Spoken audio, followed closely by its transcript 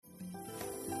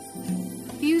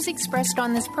views expressed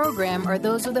on this program are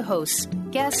those of the hosts,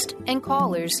 guests, and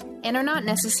callers, and are not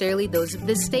necessarily those of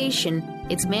this station,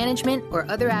 its management, or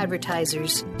other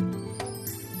advertisers.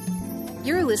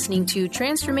 You're listening to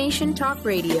Transformation Talk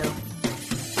Radio.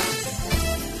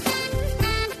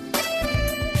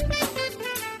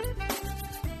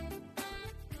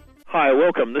 Hi,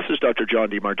 welcome. This is Dr. John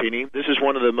DeMartini. This is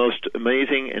one of the most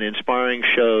amazing and inspiring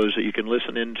shows that you can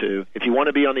listen into. If you want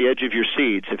to be on the edge of your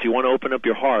seats, if you want to open up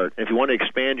your heart, if you want to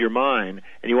expand your mind,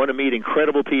 and you want to meet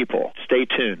incredible people, stay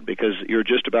tuned because you're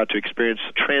just about to experience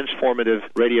a transformative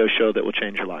radio show that will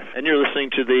change your life. And you're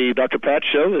listening to the Dr. Pat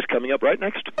Show that's coming up right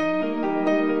next.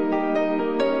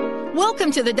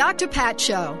 Welcome to the Dr. Pat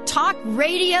Show. Talk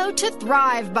radio to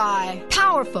thrive by.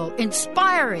 Powerful,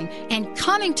 inspiring, and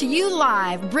coming to you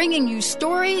live, bringing you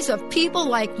stories of people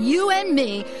like you and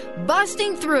me,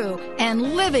 busting through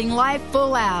and living life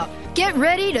full out. Get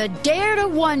ready to dare to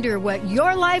wonder what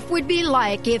your life would be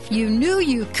like if you knew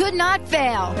you could not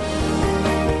fail.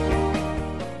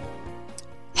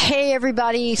 Hey,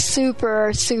 everybody.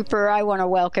 Super. I want to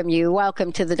welcome you.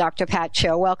 Welcome to the Dr. Pat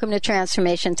Show. Welcome to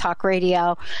Transformation Talk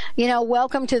Radio.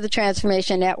 Welcome to the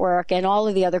Transformation Network and all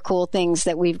of the other cool things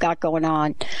that we've got going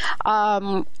on.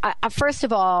 First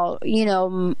of all,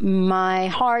 my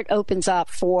heart opens up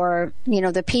for,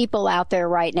 the people out there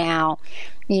right now,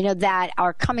 that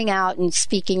are coming out and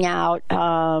speaking out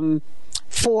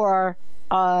for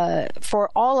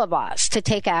all of us to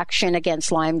take action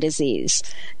against Lyme disease.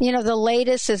 The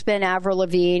latest has been Avril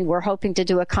Lavigne. We're hoping to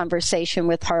do a conversation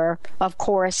with her. Of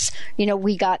course,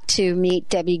 we got to meet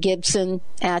Debbie Gibson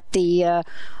at the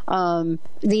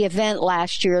event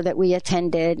last year that we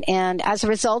attended. And as a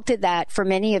result of that, for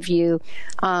many of you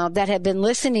that have been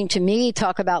listening to me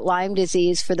talk about Lyme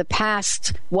disease for the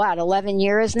past, 11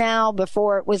 years now,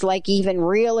 before it was like even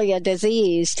really a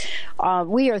disease,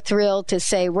 we are thrilled to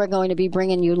say we're going to be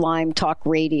bringing you Lyme Talk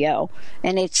Radio.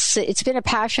 And it's been a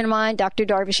passion of mine. Dr.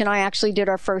 Darvish and I actually did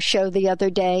our first show the other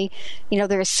day.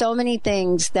 There are so many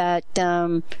things that,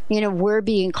 we're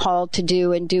being called to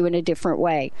do and do in a different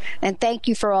way. And thank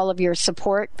you for all of your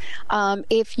support.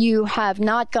 If you have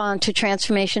not gone to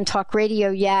Transformation Talk Radio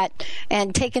yet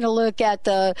and taken a look at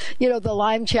the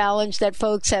Lyme Challenge that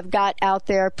folks have got out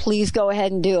there, please go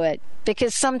ahead and do it.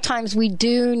 Because sometimes we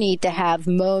do need to have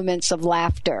moments of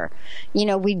laughter.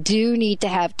 We do need to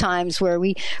have times where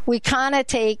we kind of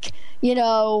take,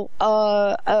 a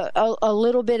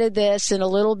little bit of this and a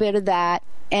little bit of that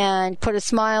and put a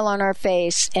smile on our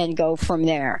face and go from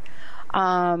there.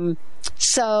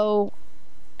 So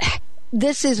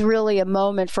this is really a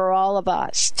moment for all of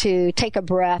us to take a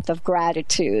breath of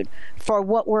gratitude for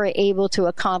what we're able to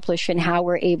accomplish and how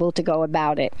we're able to go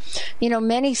about it.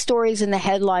 Many stories in the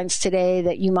headlines today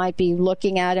that you might be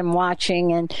looking at and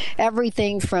watching, and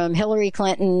everything from Hillary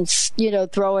Clinton's,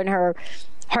 throwing her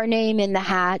name in the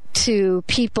hat to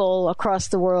people across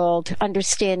the world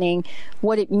understanding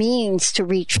what it means to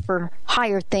reach for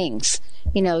higher things,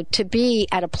 to be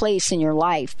at a place in your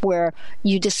life where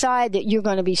you decide that you're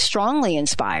going to be strongly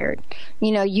inspired.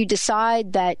 You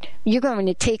decide that you're going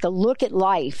to take a look at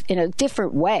life in a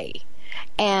different way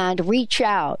and reach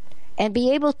out and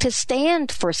be able to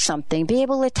stand for something, be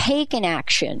able to take an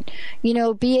action,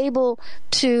 be able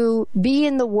to be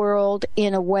in the world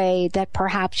in a way that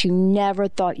perhaps you never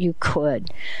thought you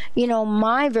could.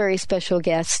 My very special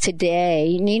guest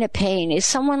today, Nina Payne, is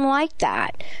someone like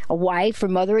that, a wife, a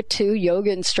mother of two,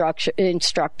 yoga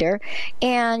instructor,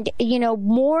 and,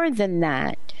 more than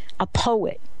that, a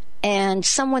poet and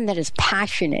someone that is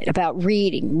passionate about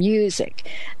reading, music.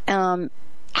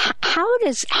 How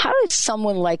does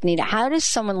someone like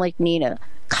Nina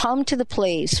come to the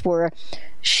place where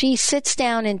she sits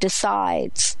down and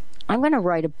decides, I'm going to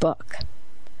write a book,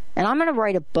 and I'm going to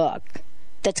write a book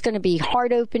that's going to be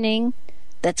heart-opening,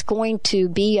 that's going to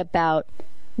be about,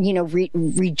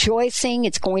 rejoicing,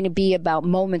 it's going to be about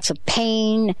moments of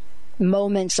pain,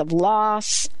 moments of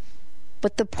loss.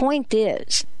 But the point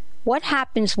is, what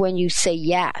happens when you say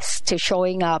yes to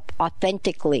showing up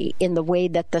authentically in the way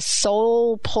that the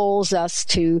soul pulls us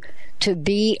to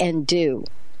be and do?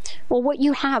 Well, what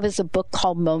you have is a book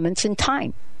called Moments in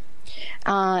Time.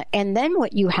 And then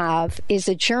what you have is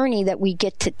a journey that we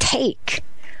get to take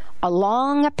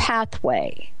along a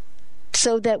pathway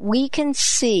so that we can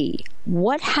see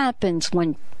what happens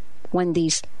when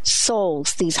these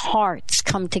souls, these hearts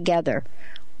come together.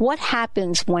 What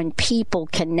happens when people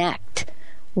connect?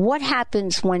 What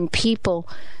happens when people,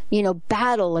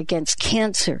 battle against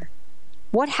cancer?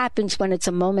 What happens when it's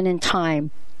a moment in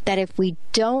time that if we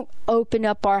don't open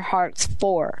up our hearts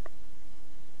for,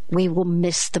 we will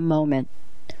miss the moment.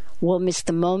 We'll miss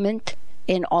the moment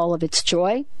in all of its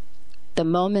joy. the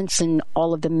moments and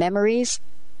all of the memories,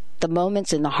 the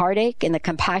moments and the heartache and the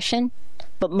compassion.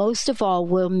 But most of all,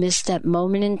 we'll miss that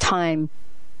moment in time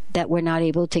that we're not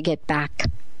able to get back.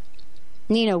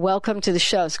 Nina, welcome to the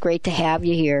show. It's great to have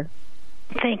you here.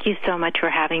 Thank you so much for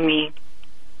having me.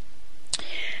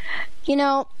 You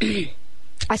know,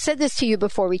 I said this to you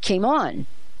before we came on,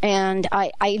 and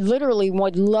I literally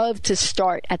would love to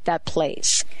start at that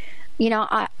place. You know,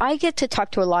 I get to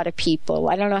talk to a lot of people.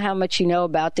 I don't know how much you know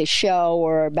about this show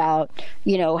or about,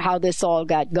 you know, how this all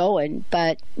got going.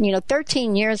 But, you know,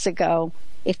 13 years ago,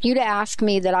 if you'd asked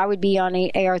me that I would be on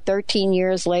the air 13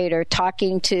 years later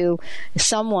talking to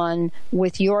someone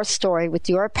with your story, with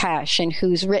your passion,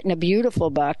 who's written a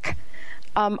beautiful book,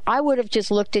 I would have just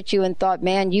looked at you and thought,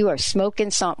 man, you are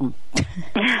smoking something.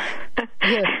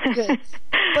 Good.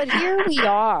 But here we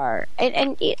are.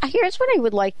 And here's what I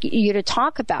would like you to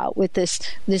talk about with this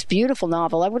beautiful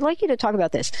novel. I would like you to talk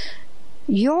about this.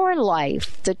 Your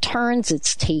life, the turns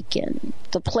it's taken,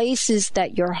 the places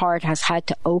that your heart has had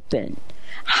to open.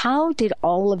 How did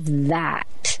all of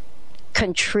that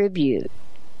contribute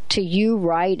to you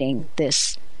writing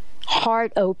this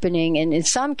heart-opening and, in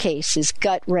some cases,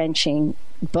 gut-wrenching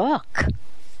book?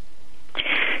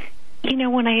 You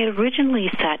know, when I had originally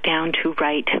sat down to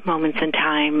write Moments in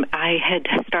Time, I had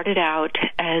started out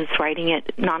as writing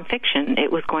it nonfiction.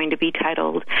 It was going to be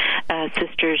titled A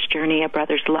Sister's Journey, A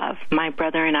Brother's Love. My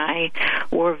brother and I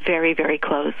were very, very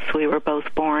close. We were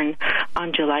both born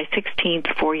on July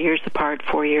 16th, 4 years apart,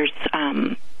 4 years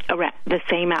around the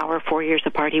same hour, 4 years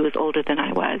apart. He was older than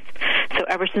I was. So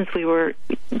ever since we were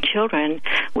children,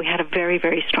 we had a very,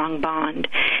 very strong bond.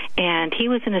 And he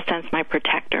was, in a sense, my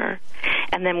protector.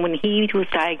 And then when he was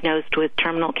diagnosed with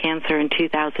terminal cancer in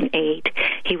 2008,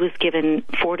 he was given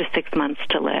 4 to 6 months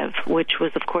to live, which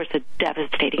was, of course, a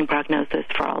devastating prognosis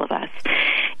for all of us.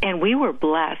 And we were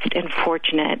blessed and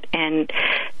fortunate and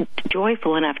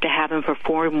joyful enough to have him for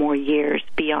 4 more years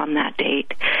beyond that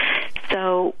date.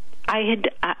 So I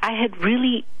had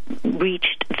really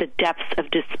reached the depths of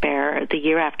despair the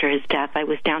year after his death. I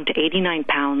was down to 89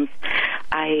 pounds.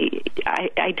 I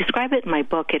describe it in my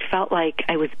book. It felt like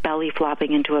I was belly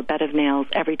flopping into a bed of nails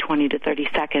every 20 to 30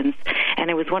 seconds. And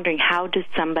I was wondering, how does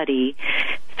somebody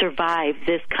survive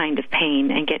this kind of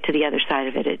pain and get to the other side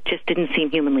of it? It just didn't seem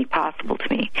humanly possible to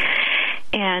me.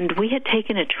 And we had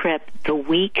taken a trip the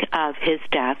week of his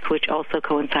death, which also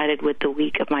coincided with the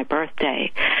week of my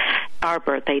birthday, our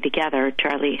birthday together.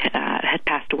 Charlie had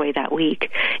passed away that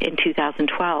week in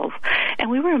 2012. And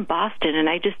we were in Boston, and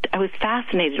I was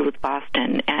fascinated with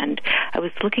Boston. And I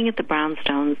was looking at the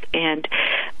brownstones, and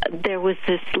there was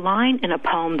this line in a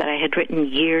poem that I had written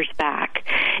years back.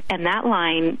 And that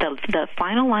line, the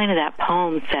final line of that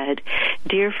poem said,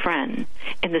 "Dear friend,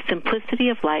 in the simplicity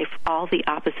of life, all the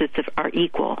opposites are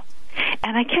equal."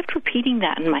 And I kept repeating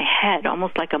that in my head,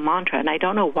 almost like a mantra, and I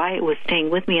don't know why it was staying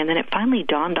with me. And then it finally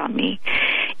dawned on me.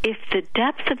 If the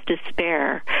depths of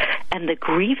despair and the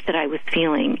grief that I was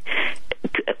feeling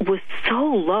was so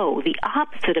low, the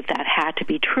opposite of that had to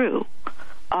be true.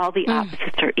 All the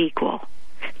opposites are equal.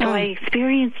 So I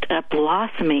experienced a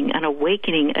blossoming, an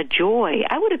awakening, a joy.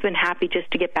 I would have been happy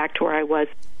just to get back to where I was,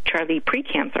 Charlie,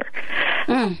 pre-cancer.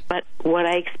 But what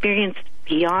I experienced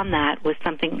beyond that was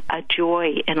something, a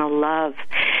joy and a love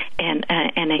and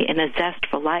a zest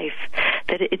for life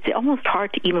that it's almost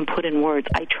hard to even put in words.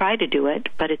 I try to do it,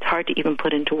 but it's hard to even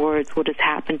put into words what has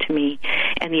happened to me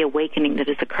and the awakening that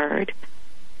has occurred.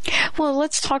 Well,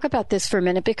 let's talk about this for a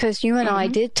minute, because you and I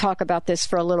did talk about this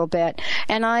for a little bit,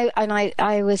 and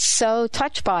I was so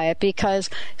touched by it, because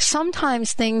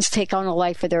sometimes things take on a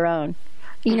life of their own.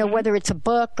 You know, whether it's a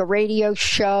book, a radio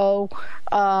show,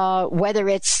 whether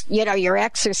it's, you know, your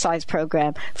exercise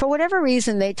program, for whatever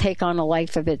reason, they take on a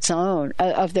life of its own,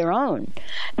 of their own.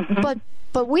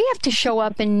 But we have to show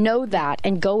up and know that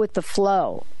and go with the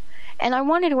flow. And I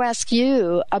wanted to ask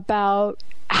you about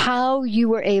how you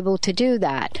were able to do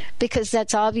that, because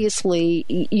that's obviously,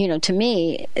 you know, to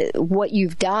me, what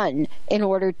you've done in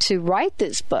order to write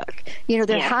this book. You know,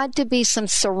 there had to be some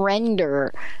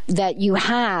surrender that you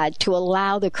had to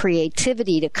allow the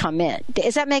creativity to come in.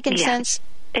 Is that making sense?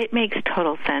 It makes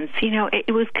total sense. You know,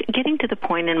 it was getting to the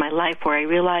point in my life where I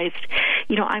realized,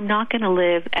 you know, I'm not going to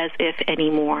live as if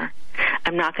anymore.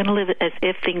 I'm not going to live as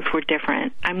if things were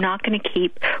different. I'm not going to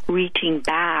keep reaching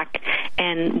back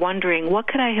and wondering, what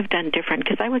could I have done different?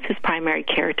 Because I was his primary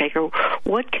caretaker.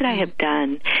 What could I have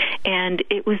done? And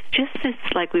it was just this,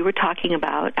 like we were talking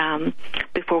about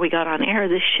before we got on air,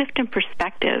 this shift in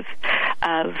perspective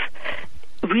of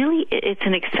really, it's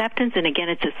an acceptance, and again,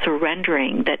 it's a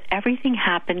surrendering that everything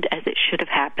happened as it should have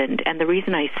happened. And the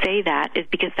reason I say that is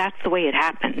because that's the way it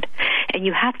happened. and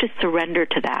you have to surrender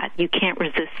to that. You can't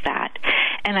resist that.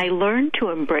 And I learned to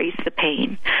embrace the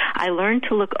pain. I learned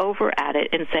to look over at it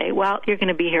and say, well, you're going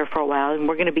to be here for a while, and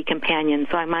we're going to be companions,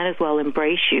 so I might as well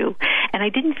embrace you. And I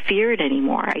didn't fear it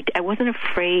anymore. I wasn't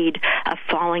afraid of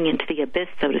falling into the abyss,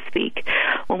 so to speak.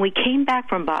 When we came back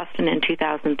from Boston in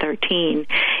 2013,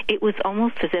 it was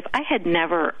almost as if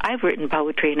I've written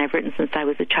poetry, and I've written since I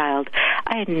was a child.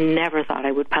 I had never thought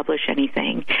I would publish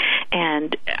anything.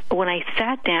 And when I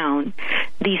sat down,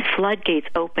 these floodgates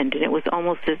opened, and it was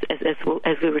almost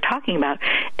as we were talking about,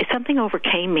 something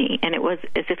overcame me, and it was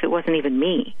as if it wasn't even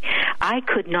me. I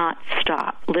could not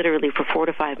stop, literally, for 4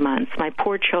 to 5 months. My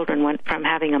poor children went from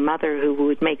having a mother who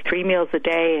would make 3 meals a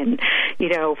day and,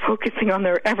 focusing on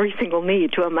their every single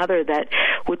need, to a mother that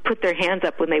would put their hands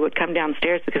up when they would come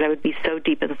downstairs because I would be so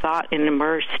deep in thought and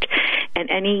immersed. And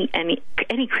any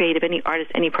creative, any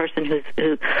artist, any person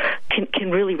who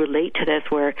can really relate to this,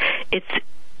 where it's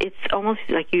almost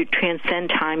like you transcend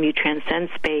time, you transcend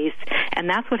space, and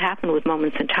that's what happened with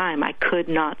Moments in Time. I could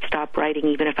not stop writing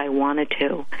even if I wanted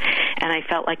to, and I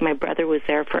felt like my brother was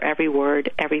there for every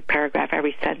word, every paragraph,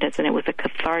 every sentence, and it was a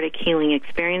cathartic, healing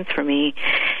experience for me,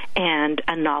 and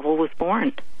a novel was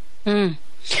born.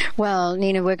 Well,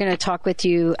 Nina, we're going to talk with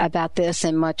you about this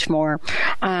and much more.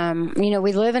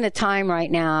 We live in a time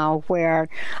right now where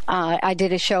I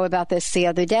did a show about this the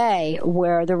other day,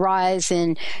 where the rise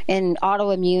in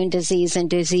autoimmune disease and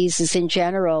diseases in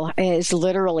general is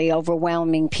literally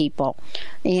overwhelming people.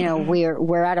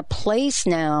 We're at a place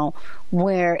now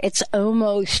where it's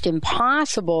almost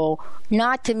impossible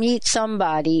not to meet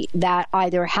somebody that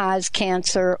either has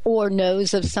cancer or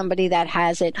knows of somebody that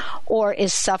has it or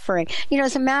is suffering.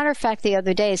 As a matter of fact, the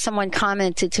other day, someone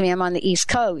commented to me, I'm on the East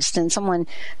Coast, and someone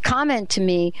commented to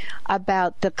me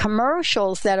about the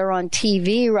commercials that are on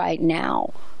TV right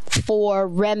now for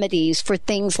remedies for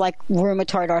things like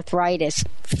rheumatoid arthritis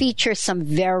feature some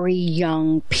very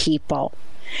young people.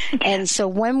 And so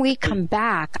when we come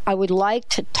back, I would like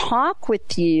to talk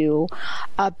with you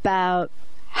about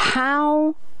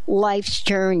how life's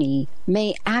journey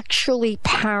may actually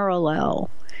parallel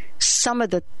some of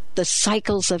the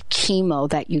cycles of chemo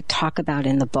that you talk about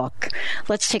in the book.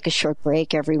 Let's take a short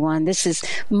break, everyone. This is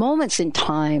Moments in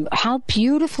Time. How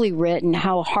beautifully written,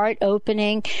 how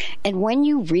heart-opening. And when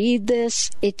you read this,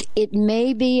 it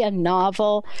may be a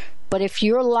novel, but if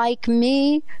you're like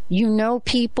me, you know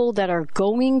people that are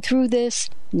going through this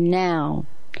now.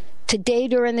 Today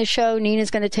during the show,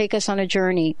 Nina's going to take us on a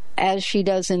journey, as she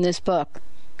does in this book.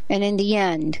 And in the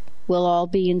end, we'll all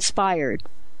be inspired,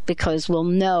 because we'll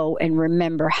know and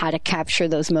remember how to capture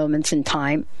those moments in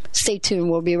time. Stay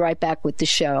tuned. We'll be right back with the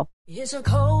show. It's a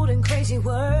cold and crazy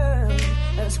world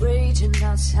that's raging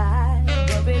outside.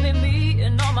 But baby, me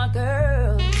and all my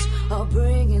girls are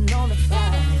bringing on the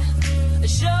fire.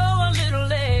 Show a little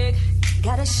leg,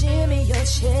 gotta shimmy your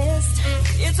chest.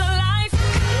 It's a life,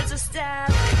 it's a style,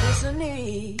 it's a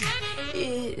need,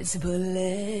 it's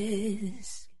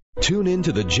blessed. Tune in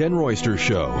to The Jen Royster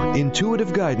Show,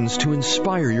 intuitive guidance to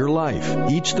inspire your life,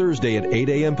 each Thursday at 8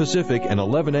 a.m. Pacific and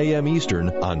 11 a.m. Eastern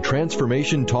on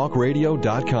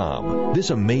TransformationTalkRadio.com. This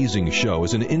amazing show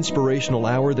is an inspirational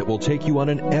hour that will take you on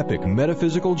an epic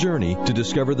metaphysical journey to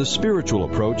discover the spiritual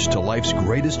approach to life's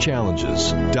greatest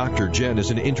challenges. Dr. Jen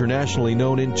is an internationally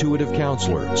known intuitive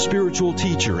counselor, spiritual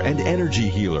teacher, and energy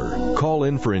healer. Call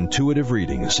in for intuitive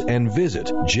readings and visit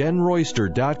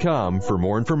JenRoyster.com for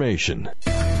more information.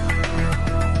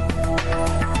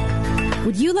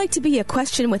 Would you like to be a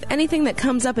question with anything that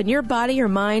comes up in your body or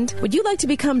mind? Would you like to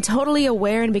become totally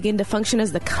aware and begin to function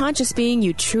as the conscious being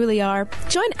you truly are?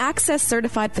 Join Access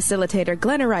Certified Facilitator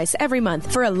Glenna Rice every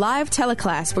month for a live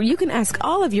teleclass where you can ask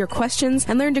all of your questions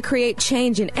and learn to create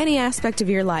change in any aspect of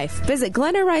your life. Visit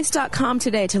GlennaRice.com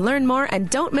today to learn more, and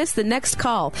don't miss the next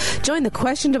call. Join the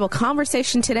questionable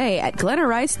conversation today at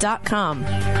GlennaRice.com.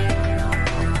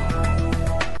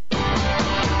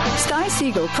 Sky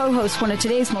Siegel co-hosts one of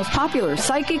today's most popular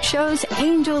psychic shows,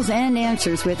 Angels and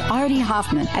Answers, with Artie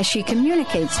Hoffman, as she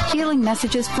communicates healing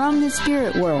messages from the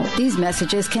spirit world. These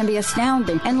messages can be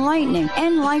astounding, enlightening,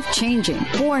 and life-changing.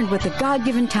 Born with the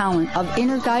God-given talent of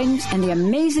inner guidance and the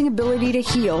amazing ability to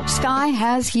heal, Sky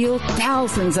has healed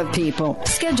thousands of people.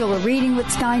 Schedule a reading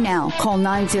with Sky now. Call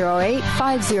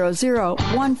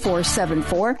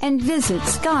 908-500-1474 and visit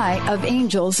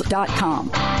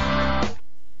skyofangels.com.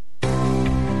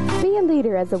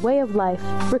 leader as a way of life.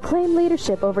 Reclaim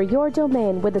leadership over your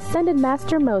domain with Ascended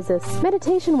Master Moses.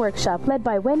 Meditation workshop led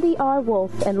by Wendy R.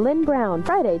 Wolf and Lynn Brown.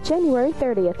 Friday, January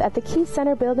 30th at the Key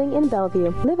Center Building in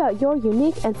Bellevue. Live out your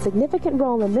unique and significant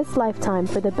role in this lifetime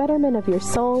for the betterment of your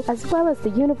soul as well as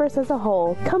the universe as a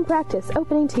whole. Come practice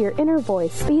opening to your inner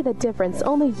voice. Be the difference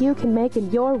only you can make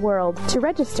in your world. To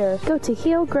register, go to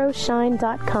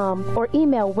healgrowshine.com or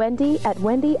email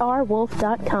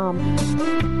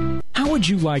wendy@wendyrwolf.com. How would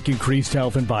you like increased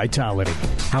health and vitality?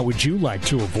 How would you like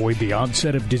to avoid the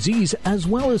onset of disease as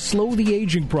well as slow the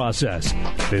aging process?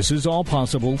 This is all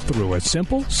possible through a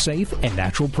simple, safe, and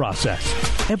natural process.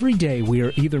 Every day we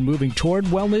are either moving toward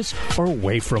wellness or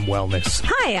away from wellness.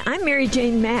 Hi, I'm Mary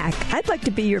Jane Mack. I'd like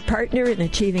to be your partner in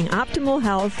achieving optimal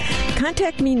health.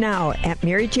 Contact me now at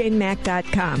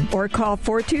maryjanemack.com or call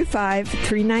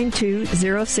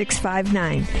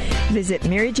 425-392-0659. Visit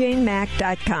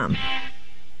maryjanemack.com.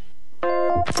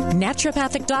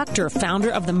 Naturopathic doctor,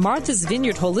 founder of the Martha's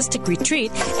Vineyard Holistic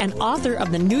Retreat, and author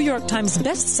of the New York Times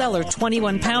bestseller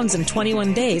 21 Pounds in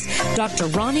 21 Days, Dr.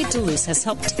 Ronnie DeLuce has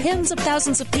helped tens of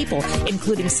thousands of people,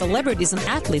 including celebrities and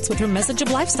athletes, with her message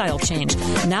of lifestyle change.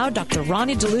 Now Dr.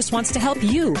 Ronnie DeLuce wants to help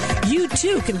you. You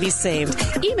too can be saved.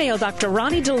 Email Dr.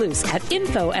 Ronnie DeLuce at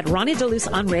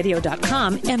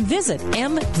info@ronniedeluceonradio.com and visit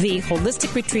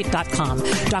mtheholisticretreat.com.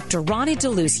 Dr. Ronnie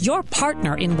DeLuce, your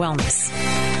partner in wellness.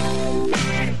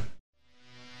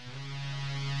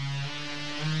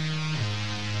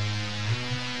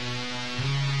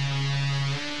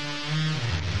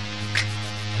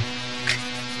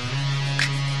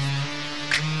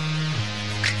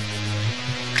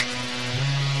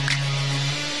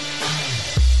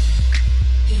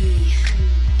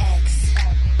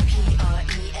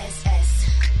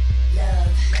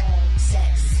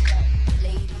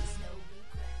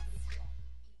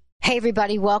 Hey,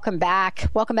 everybody, welcome back.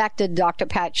 Welcome back to the Dr.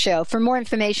 Pat Show. For more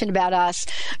information about us,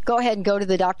 go ahead and go to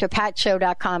the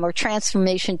drpatshow.com or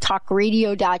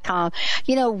transformationtalkradio.com.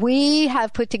 You know, we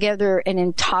have put together an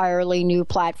entirely new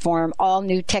platform, all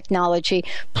new technology.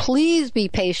 Please be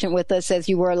patient with us as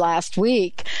you were last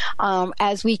week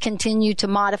as we continue to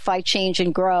modify, change,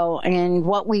 and grow. And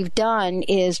what we've done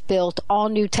is built all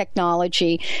new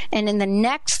technology. And in the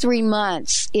next 3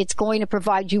 months, it's going to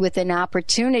provide you with an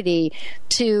opportunity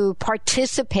to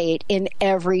participate in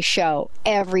every show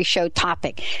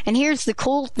topic. And here's the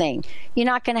cool thing. You're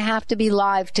not going to have to be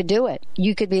live to do it.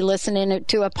 You could be listening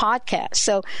to a podcast.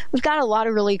 So we've got a lot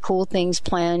of really cool things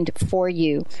planned for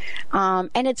you.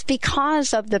 And it's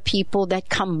because of the people that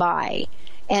come by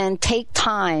and take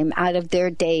time out of their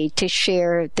day to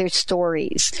share their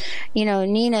stories. You know,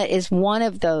 Nina is one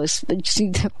of those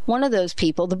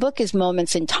people. The book is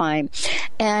Moments in Time.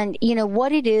 And, you know,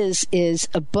 what it is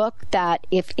a book that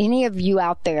if any of you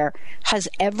out there has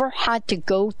ever had to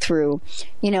go through,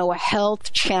 you know, a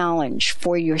health challenge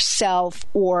for yourself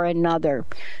or another,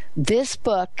 this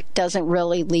book doesn't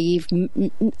really leave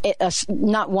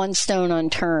not one stone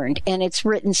unturned. And it's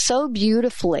written so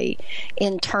beautifully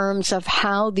in terms of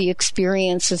how the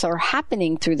experiences are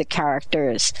happening through the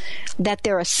characters that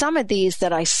there are some of these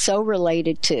that I so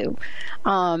related to.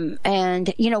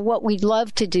 And, you know, what we'd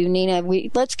love to do, Nina,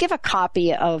 let's give a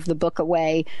copy of the book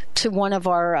away to one of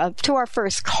our, to our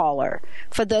first caller.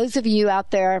 For those of you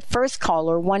out there, first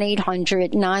caller,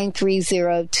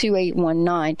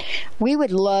 1-800-930-2819. We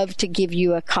would love to give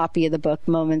you a copy of the book,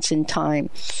 Moments in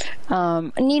Time.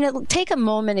 Nina, take a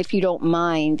moment, if you don't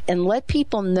mind, and let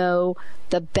people know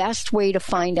the best way to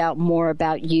find out more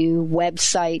about you,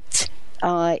 website,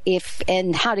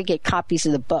 and how to get copies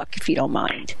of the book, if you don't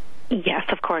mind. Yes,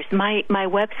 of course. My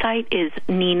website is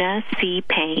Nina C.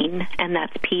 Payne, and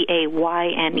that's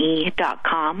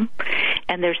PAYNE.com.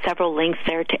 And there's several links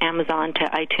there to Amazon, to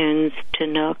iTunes, to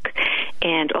Nook,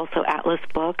 and also Atlas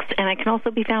Books. And I can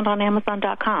also be found on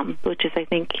Amazon.com, which is, I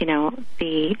think, you know,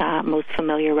 the most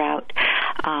familiar route.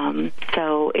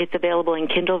 So it's available in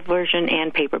Kindle version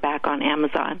and paperback on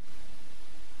Amazon.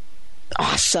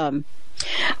 Awesome.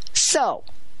 So,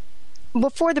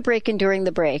 before the break and during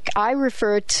the break, I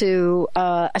referred to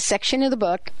a section of the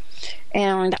book,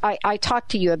 and I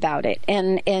talked to you about it.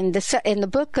 And the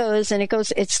book goes,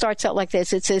 it starts out like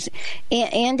this. It says,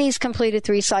 Andy's completed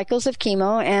 3 cycles of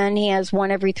chemo, and he has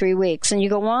one every 3 weeks. And you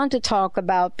go on to talk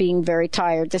about being very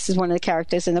tired. This is one of the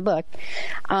characters in the book.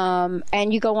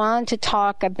 And you go on to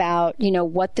talk about, you know,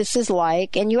 what this is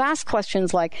like. And you ask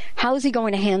questions like, how is he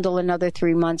going to handle another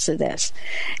 3 months of this?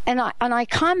 And I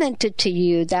commented to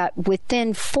you that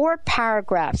within 4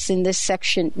 paragraphs in this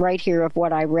section right here of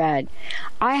what I read,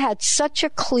 I had such a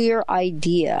clear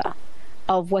idea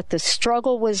of what the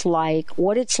struggle was like,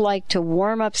 what it's like to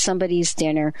warm up somebody's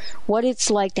dinner, what it's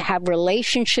like to have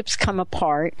relationships come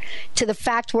apart, to the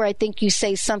fact where I think you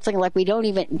say something like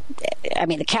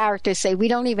the characters say we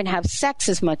don't even have sex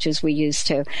as much as we used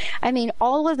to. I mean,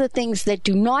 all of the things that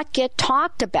do not get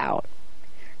talked about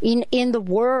in the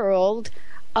world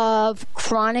of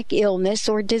chronic illness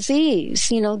or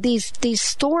disease. You know, these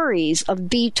stories of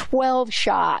B12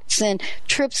 shots and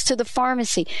trips to the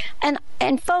pharmacy.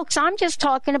 And folks, I'm just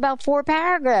talking about 4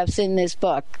 paragraphs in this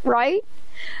book, right?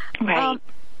 Right.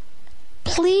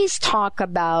 Please talk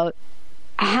about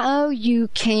how you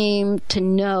came to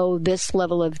know this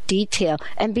level of detail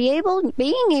and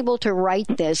being able to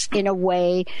write this in a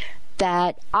way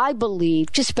that I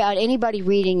believe just about anybody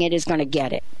reading it is going to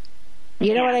get it.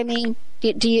 You know what I mean?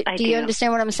 Do you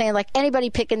understand what I'm saying? Like, anybody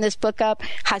picking this book up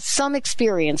has some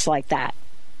experience like that.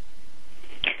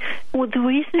 Well, the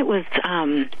reason it was,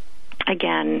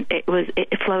 again,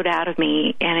 it flowed out of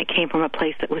me, and it came from a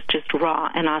place that was just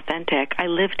raw and authentic. I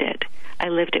lived it. I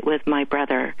lived it with my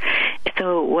brother.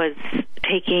 So it was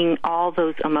taking all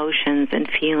those emotions and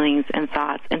feelings and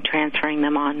thoughts and transferring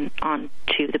them on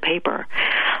to the paper.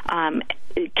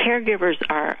 Caregivers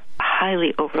are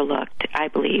highly overlooked, I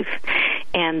believe,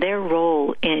 and their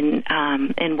role in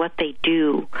what they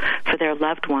do for their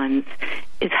loved ones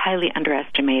is highly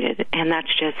underestimated. And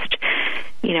that's just,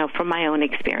 from my own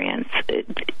experience.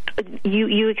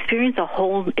 You experience a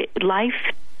whole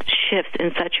life shifts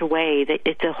in such a way that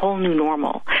it's a whole new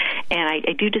normal. And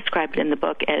I do describe it in the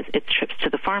book as it's trips to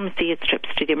the pharmacy, it's trips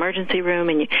to the emergency room,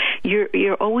 and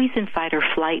you're always in fight or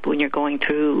flight when you're going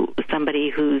through somebody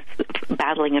who's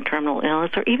battling a terminal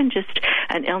illness or even just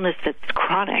an illness that's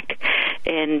chronic.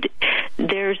 And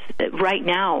right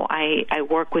now I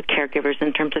work with caregivers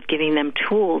in terms of giving them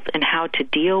tools and how to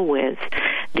deal with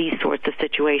these sorts of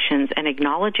situations and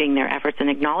acknowledging their efforts and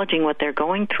acknowledging what they're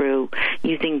going through,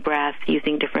 using breath,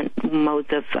 using different modes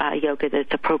of yoga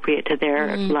that's appropriate to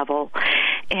their level.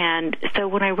 And so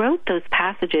when I wrote those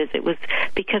passages, it was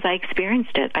because I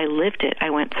experienced it. I lived it. I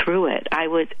went through it. I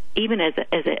was, even as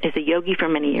a yogi for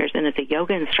many years and as a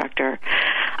yoga instructor,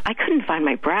 I couldn't find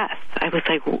my breath. I was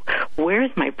like,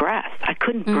 where's my breath? I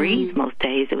couldn't breathe most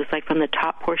days. It was like from the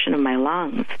top portion of my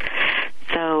lungs.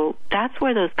 So that's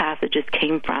where those passages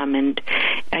came from. And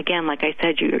again, like I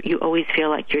said, you always feel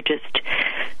like you're just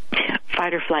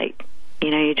fight or flight.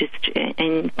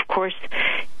 And of course,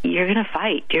 you're going to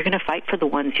fight. You're going to fight for the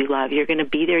ones you love. You're going to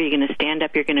be there. You're going to stand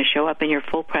up. You're going to show up in your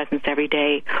full presence every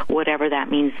day, whatever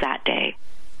that means that day.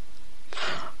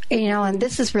 And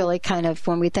this is really kind of,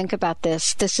 when we think about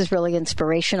this is really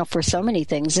inspirational for so many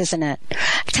things, isn't it?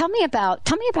 Tell me about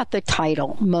the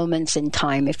title, Moments in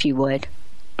Time, if you would.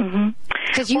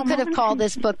 Because you could have called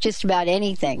this book just about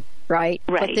anything, right?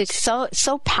 Right. But it's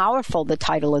so powerful, the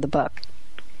title of the book.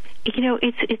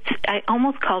 I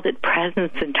almost called it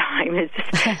Presence in Time. It's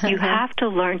just, you have to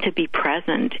learn to be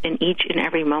present in each and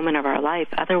every moment of our life.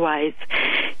 Otherwise,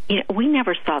 we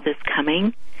never saw this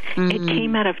coming. It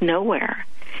came out of nowhere.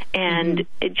 And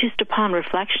just upon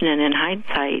reflection and in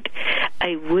hindsight,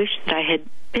 I wish that I had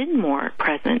been more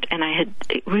present and I had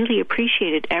really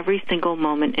appreciated every single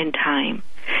moment in time.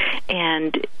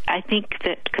 And I think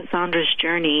that Cassandra's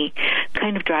journey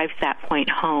kind of drives that point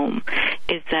home,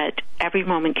 is that every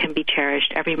moment can be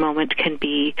cherished, every moment can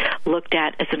be looked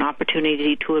at as an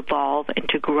opportunity to evolve and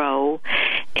to grow,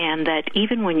 and that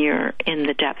even when you're in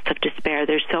the depths of despair,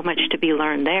 there's so much to be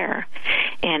learned there.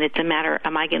 And it's a matter,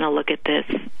 am I going to look at this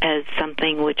as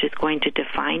something which is going to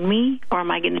define me, or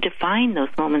am I going to define those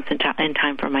moments in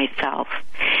time for myself?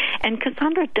 And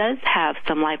Cassandra does have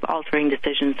some life-altering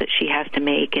decisions that she has to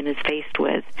make and is faced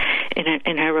with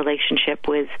in her relationship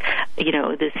with,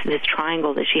 this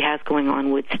triangle that she has going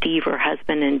on with Steve, her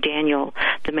husband, and Daniel,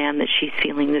 the man that she's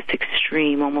feeling this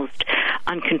extreme, almost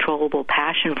uncontrollable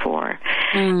passion for.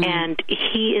 And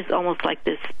he is almost like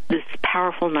this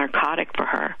powerful narcotic for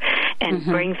her, and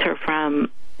brings her from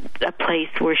a place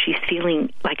where she's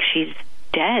feeling like she's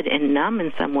dead and numb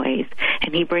in some ways,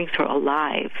 and he brings her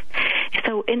alive.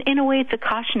 So in a way, it's a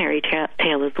cautionary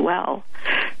tale as well.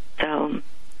 So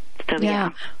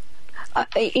yeah.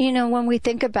 When we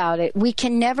think about it, we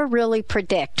can never really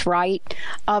predict, right,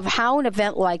 of how an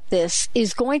event like this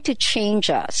is going to change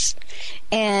us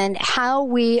and how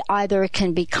we either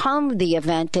can become the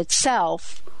event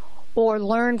itself or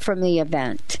learn from the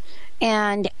event.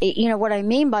 And, what I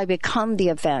mean by become the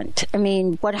event,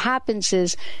 what happens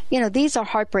is, these are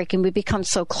heartbreaking. We become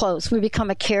so close. We become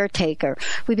a caretaker.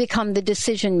 We become the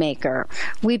decision maker.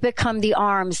 We become the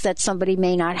arms that somebody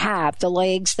may not have, the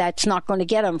legs that's not going to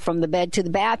get them from the bed to the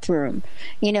bathroom,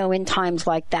 in times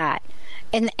like that.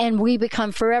 And we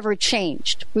become forever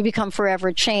changed.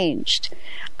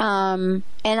 And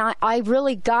I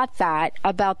really got that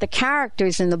about the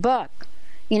characters in the book,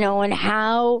 and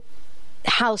how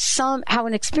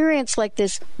an experience like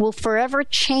this will forever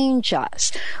change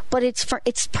us. But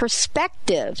it's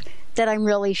perspective that I'm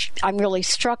really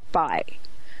struck by,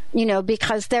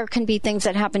 because there can be things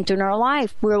that happen in our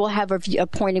life where we'll have a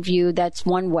point of view that's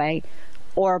one way,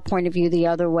 or a point of view the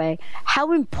other way.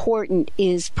 How important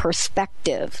is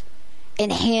perspective in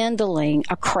handling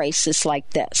a crisis like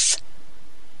this?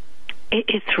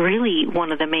 It's really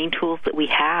one of the main tools that we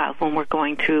have when we're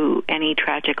going through any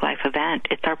tragic life event.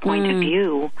 It's our point of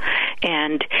view,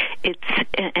 and a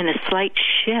slight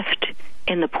shift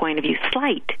in the point of view,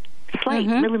 slight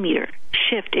millimeter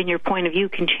shift in your point of view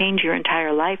can change your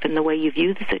entire life and the way you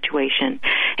view the situation.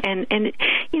 And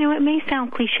it may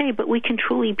sound cliche, but we can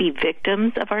truly be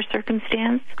victims of our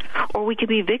circumstance, or we could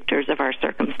be victors of our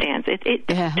circumstance.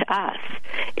 To us,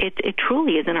 it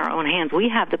truly is in our own hands. We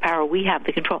have the power. We have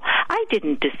the control. I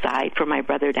didn't decide for my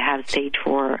brother to have stage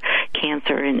 4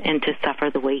 cancer and to suffer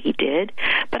the way he did,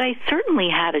 but I certainly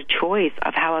had a choice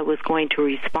of how I was going to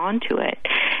respond to it.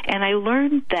 And I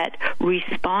learned that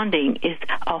responding is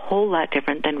a whole lot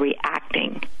different than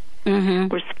reacting.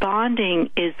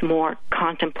 Responding is more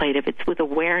contemplative. It's with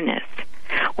awareness,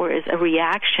 whereas a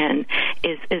reaction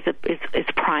is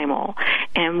primal.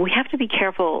 And we have to be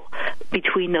careful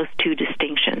between those two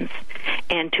distinctions,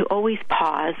 and to always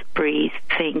pause, breathe,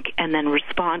 think, and then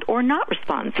respond or not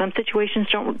respond. Some situations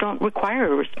don't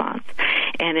require a response,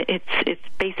 and it's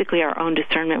basically our own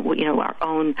discernment, our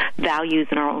own values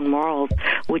and our own morals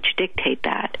which dictate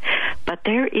that. But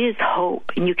there is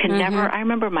hope, and you can never. I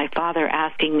remember my father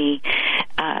asking me.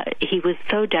 He was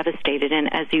so devastated,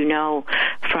 and as you know,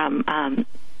 from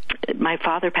my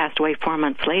father passed away 4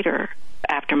 months later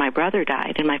after my brother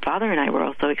died, and my father and I were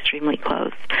also extremely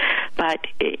close. But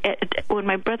when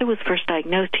my brother was first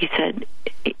diagnosed, he said,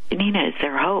 "Nina, is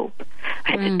there hope?"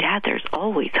 I said, "Dad, there's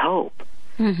always hope."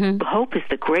 Hope is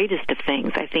the greatest of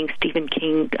things. I think Stephen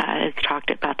King has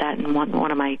talked about that in one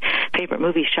of my favorite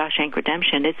movies, Shawshank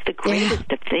Redemption. It's the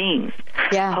greatest of things.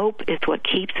 Hope is what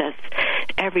keeps us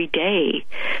every day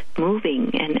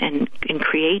moving and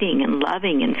creating and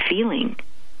loving and feeling.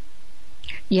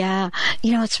 Yeah.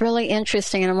 It's really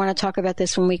interesting, and I want to talk about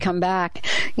this when we come back.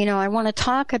 I want to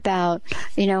talk about,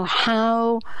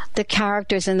 how the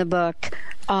characters in the book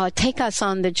take us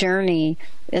on the journey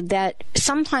that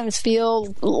sometimes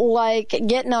feel like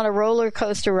getting on a roller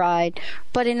coaster ride,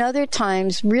 but in other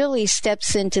times really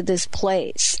steps into this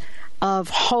place of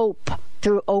hope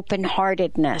through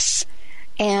open-heartedness.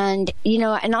 And,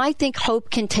 and I think hope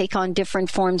can take on different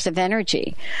forms of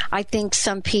energy. I think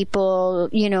some people,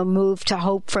 move to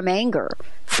hope from anger,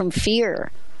 from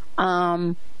fear.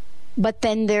 But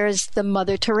then there's the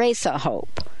Mother Teresa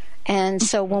hope. And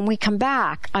so when we come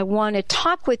back, I want to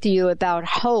talk with you about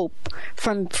hope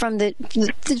from the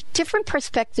different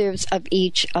perspectives of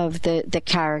each of the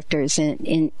characters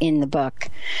in the book.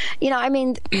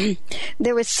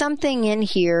 There was something in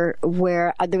here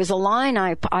where there was a line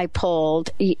I pulled,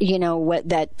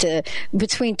 that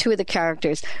between two of the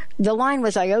characters. The line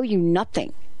was, "I owe you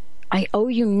nothing. I owe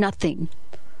you nothing.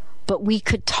 But we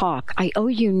could talk. I owe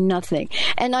you nothing."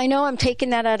 And I know I'm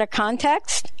taking that out of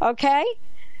context, okay?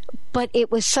 But it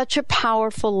was such a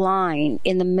powerful line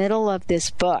in the middle of this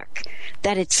book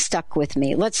that it stuck with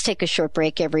me. Let's take a short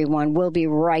break, everyone. We'll be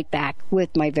right back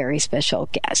with my very special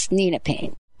guest, Nina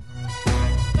Payne.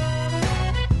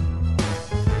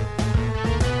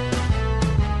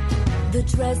 The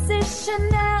dress is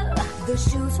Chanel, the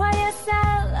shoes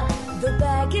YSL, the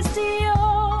bag is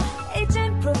Dior,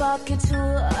 agent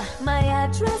provocateur, my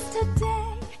address today.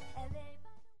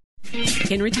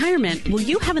 In retirement, will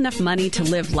you have enough money to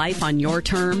live life on your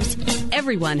terms?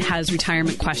 Everyone has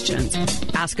retirement questions.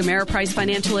 Ask Ameriprise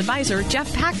financial advisor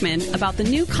Jeff Packman about the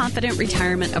new Confident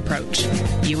Retirement Approach.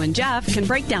 You and Jeff can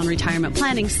break down retirement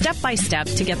planning step by step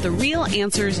to get the real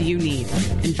answers you need.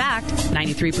 In fact,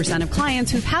 93% of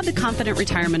clients who've had the Confident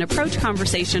Retirement Approach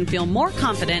conversation feel more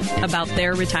confident about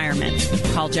their retirement.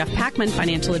 Call Jeff Packman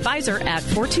financial advisor at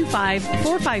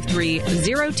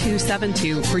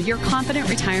 425-453-0272 for your Confident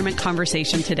Retirement conversation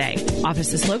consultation today.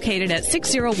 Office is located at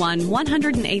 601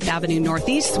 108th Avenue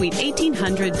Northeast, Suite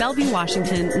 1800, Bellevue,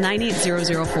 Washington,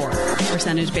 98004.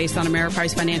 Percentage based on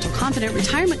Ameriprise Financial Confident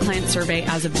Retirement Client Survey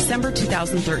as of December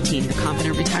 2013. The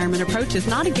Confident Retirement Approach is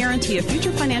not a guarantee of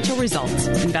future financial results.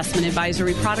 Investment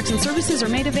advisory products and services are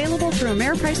made available through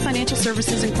Ameriprise Financial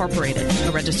Services Incorporated,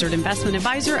 a registered investment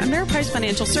advisor, Ameriprise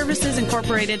Financial Services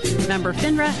Incorporated, member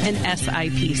FINRA and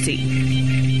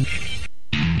SIPC.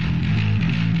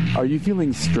 Are you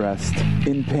feeling stressed,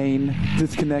 in pain,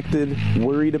 disconnected,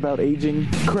 worried about aging?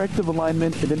 Corrective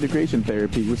alignment and integration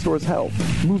therapy restores health.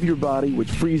 Move your body, which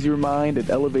frees your mind and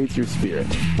elevates your spirit.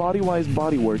 Bodywise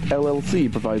Bodywork LLC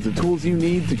provides the tools you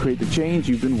need to create the change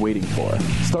you've been waiting for.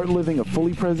 Start living a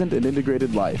fully present and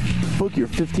integrated life. Book your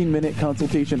 15-minute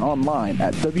consultation online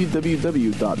at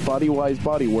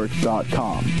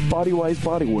www.bodywisebodywork.com. Bodywise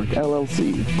Bodywork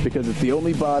LLC, because it's the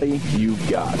only body you've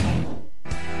got.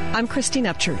 I'm Christine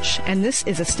Upchurch, and this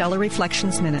is a Stellar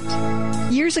Reflections Minute.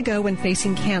 Years ago, when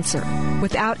facing cancer,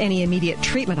 without any immediate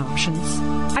treatment options,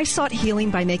 I sought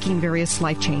healing by making various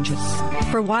life changes.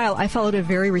 For a while, I followed a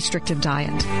very restrictive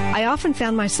diet. I often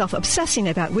found myself obsessing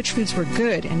about which foods were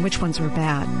good and which ones were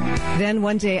bad. Then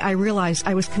one day, I realized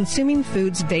I was consuming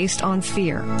foods based on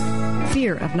fear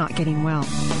of not getting well.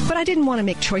 But I didn't want to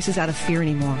make choices out of fear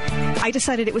anymore. I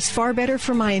decided it was far better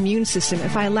for my immune system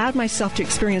if I allowed myself to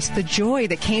experience the joy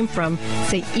that came from,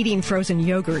 say, eating frozen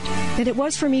yogurt, than it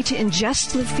was for me to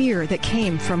ingest the fear that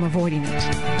came from avoiding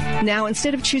it. Now,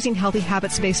 instead of choosing healthy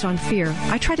habits based on fear,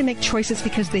 I try to make choices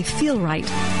because they feel right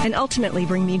and ultimately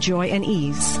bring me joy and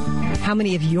ease. How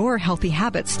many of your healthy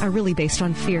habits are really based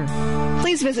on fear?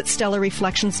 Please visit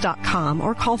StellarReflections.com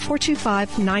or call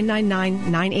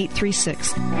 425-999-9836.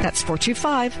 That's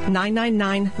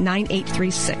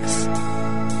 425-999-9836.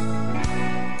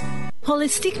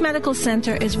 Holistic Medical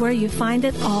Center is where you find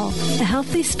it all. A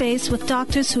healthy space with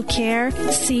doctors who care,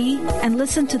 see, and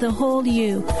listen to the whole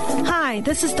you. Hi,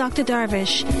 this is Dr.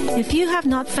 Darvish. If you have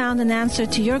not found an answer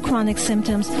to your chronic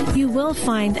symptoms, you will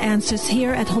find answers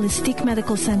here at Holistic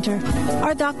Medical Center.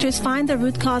 Our doctors find the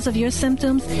root cause of your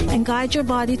symptoms and guide your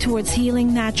body towards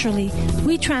healing naturally.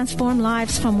 We transform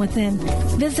lives from within.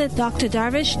 Visit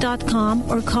drdarvish.com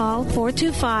or call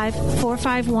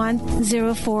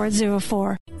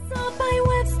 425-451-0404. By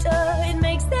Webster, it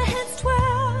makes their heads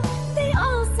twirl. They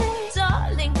all say,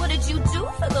 darling, what did you do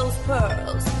for those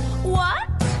pearls? What?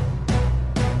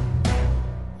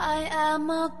 I am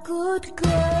a good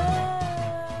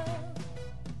girl.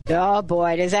 Oh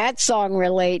boy, does that song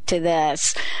relate to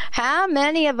this? How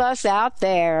many of us out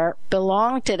there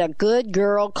belong to the Good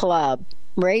Girl Club?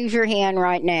 Raise your hand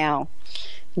right now.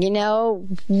 You know,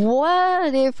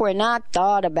 what if we're not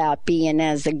thought about being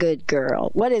as a good girl?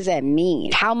 What does that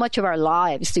mean? How much of our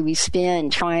lives do we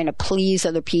spend trying to please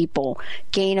other people,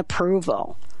 gain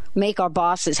approval, make our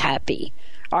bosses happy,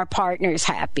 our partners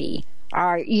happy,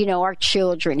 our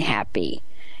children happy?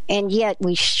 And yet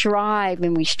we strive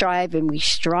and we strive and we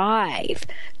strive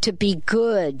to be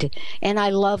good. And I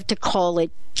love to call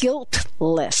it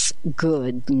guiltless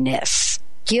goodness.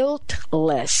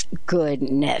 Guiltless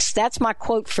goodness. That's my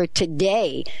quote for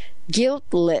today.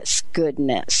 Guiltless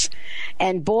goodness.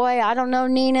 And boy, I don't know,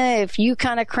 Nina, if you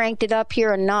kind of cranked it up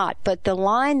here or not, but the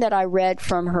line that I read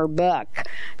from her book,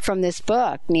 from this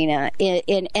book, Nina,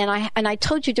 and I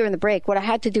told you during the break, what I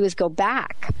had to do is go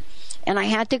back. And I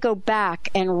had to go back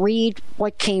and read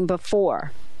what came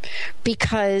before,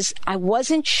 because I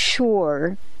wasn't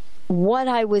sure what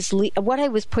I was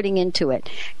putting into it.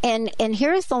 And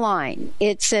here's the line.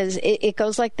 It says, it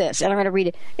goes like this, and I'm going to read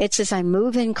it. It says, I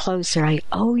move in closer. I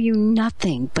owe you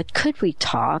nothing, but could we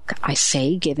talk? I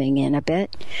say, giving in a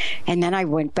bit. And then I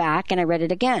went back and I read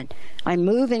it again. I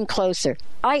move in closer.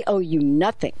 I owe you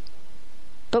nothing,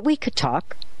 but we could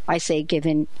talk. I say,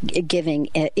 giving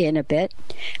in a bit.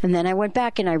 And then I went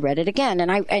back and I read it again.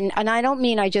 And I don't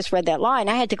mean I just read that line.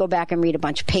 I had to go back and read a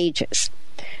bunch of pages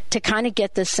to kind of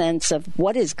get the sense of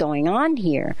what is going on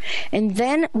here. And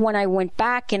then when I went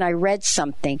back and I read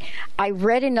something, I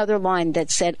read another line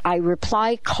that said, I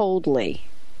reply coldly,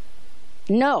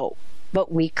 no,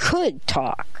 but we could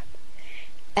talk.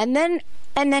 And then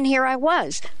here I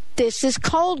was. This is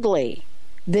coldly.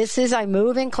 This is, I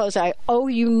move in close. I owe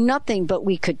you nothing, but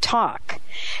we could talk.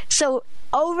 So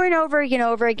over and over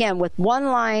again with one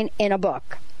line in a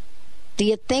book. Do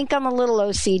you think I'm a little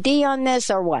OCD on this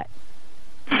or what?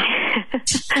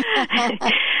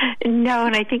 No,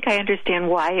 and I think I understand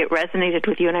why it resonated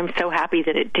with you, and I'm so happy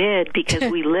that it did,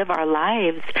 because we live our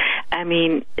lives I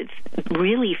mean, it's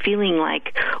really feeling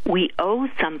like we owe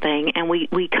something, and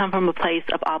we come from a place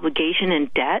of obligation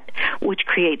and debt, which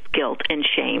creates guilt and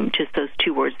shame, just those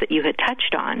two words that you had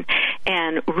touched on.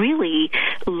 And really,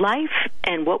 life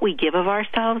and what we give of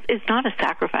ourselves is not a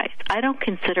sacrifice. I don't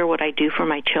consider what I do for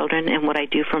my children and what I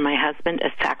do for my husband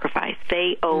a sacrifice.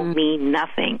 They owe me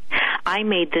nothing. I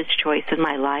made this choice in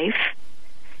my life,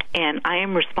 and I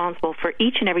am responsible for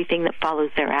each and everything that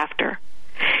follows thereafter.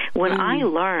 When I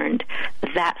learned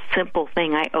that simple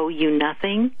thing, I owe you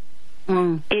nothing,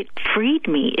 it freed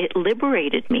me. It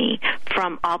liberated me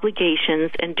from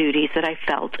obligations and duties that I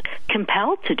felt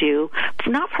compelled to do,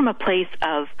 not from a place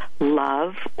of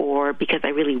love or because I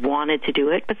really wanted to do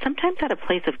it, but sometimes at a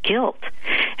place of guilt.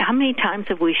 How many times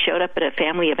have we showed up at a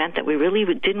family event that we really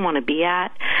didn't want to be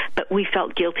at, but we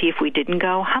felt guilty if we didn't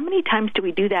go? How many times do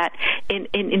we do that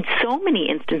in so many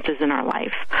instances in our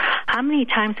life? How many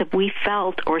times have we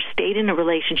felt or stayed in a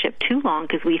relationship too long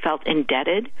because we felt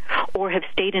indebted, or have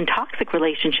stayed in toxic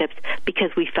relationships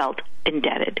because we felt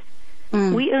indebted?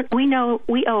 We know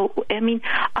we owe, I mean,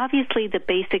 obviously the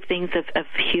basic things of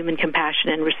human compassion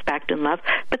and respect and love,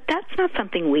 but that's not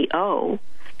something we owe.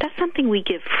 That's something we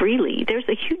give freely. There's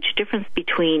a huge difference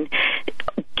between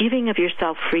giving of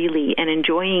yourself freely and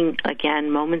enjoying,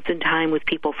 again, moments in time with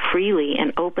people freely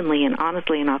and openly and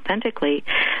honestly and authentically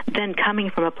than coming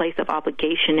from a place of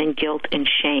obligation and guilt and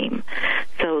shame.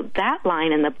 So that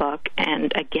line in the book,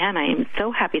 and again, I am so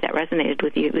happy that resonated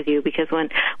with you because when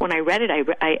I read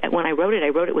it, when I wrote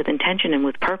it with intention and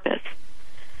with purpose.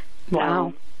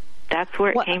 Wow. So that's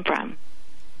where it came from.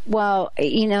 Well,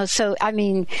 so, I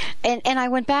mean, and I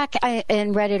went back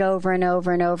and read it over and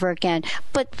over and over again.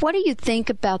 But what do you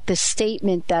think about the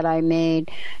statement that I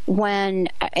made when,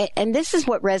 and this is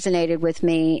what resonated with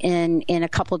me in a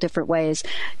couple different ways.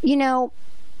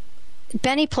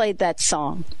 Benny played that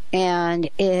song, and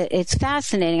it's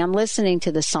fascinating. I'm listening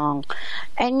to the song,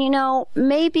 and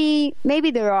maybe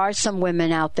there are some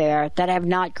women out there that have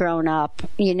not grown up,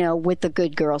 with the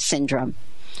good girl syndrome.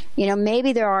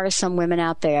 Maybe there are some women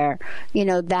out there,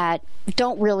 that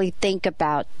don't really think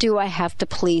about, do I have to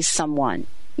please someone?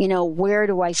 Where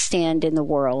do I stand in the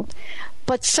world?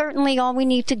 But certainly all we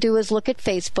need to do is look at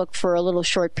Facebook for a little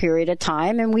short period of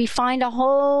time, and we find a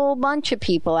whole bunch of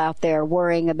people out there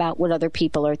worrying about what other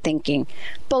people are thinking,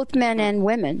 both men and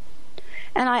women.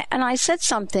 And I said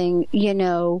something,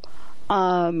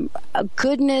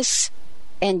 goodness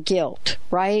and guilt,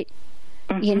 right?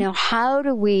 Mm-hmm. How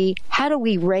do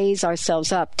we raise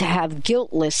ourselves up to have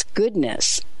guiltless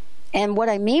goodness? And what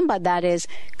I mean by that is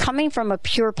coming from a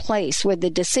pure place where the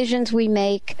decisions we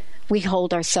make, we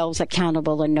hold ourselves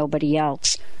accountable and nobody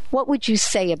else. What would you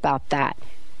say about that?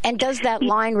 And does that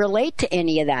line relate to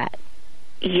any of that?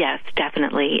 Yes,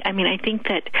 definitely. I mean, I think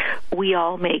that we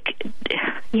all make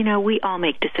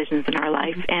decisions in our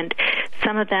life, and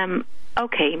some of them,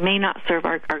 may not serve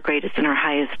our greatest and our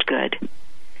highest good.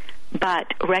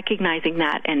 But recognizing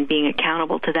that and being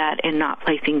accountable to that and not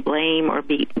placing blame or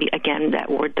again, that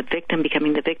word, the victim,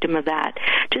 becoming the victim of that,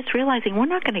 just realizing we're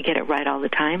not going to get it right all the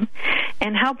time.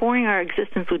 And how boring our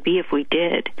existence would be if we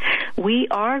did. We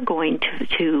are going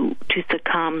to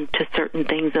succumb to certain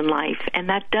things in life. And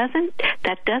that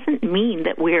doesn't mean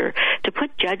that we're to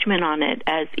put judgment on it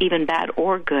as even bad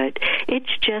or good.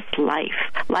 It's just life.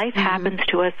 Life happens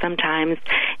to us sometimes.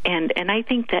 And I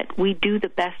think that we do the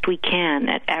best we can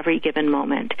at every given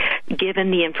moment,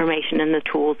 given the information and the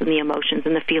tools and the emotions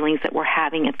and the feelings that we're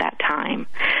having at that time.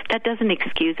 That doesn't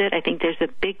excuse it. I think there's a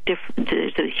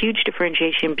huge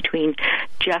differentiation between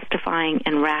justifying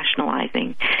and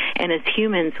rationalizing. And as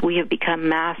humans, we have become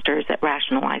masters at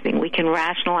rationalizing. We can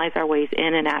rationalize our ways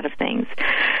in and out of things.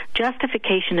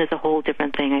 Justification is a whole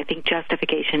different thing. I think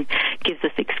justification gives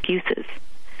us excuses.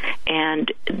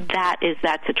 And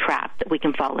that's a trap that we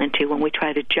can fall into when we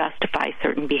try to justify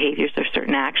certain behaviors or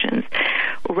certain actions.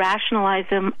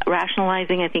 Rationalizing,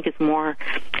 I think, is more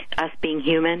us being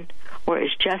human, whereas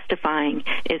justifying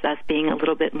is us being a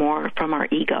little bit more from our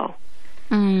ego.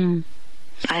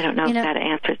 I don't know if that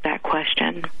answers that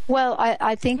question. Well,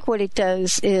 I think what it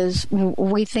does is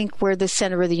we think we're the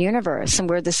center of the universe and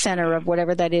we're the center of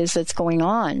whatever that is that's going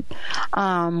on.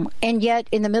 And yet,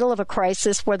 in the middle of a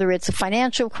crisis, whether it's a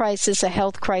financial crisis, a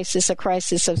health crisis, a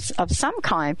crisis of some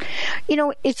kind,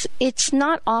 it's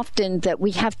not often that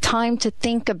we have time to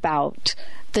think about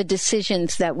the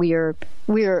decisions that we are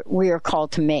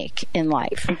called to make in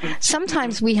life.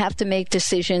 Sometimes we have to make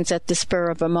decisions at the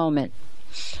spur of a moment.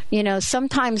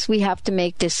 Sometimes we have to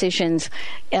make decisions,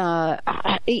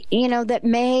 that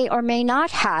may or may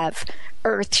not have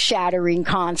earth-shattering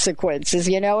consequences.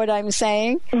 You know what I'm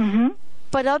saying?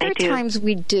 But other times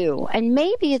we do. And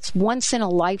maybe it's once in a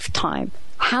lifetime.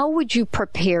 How would you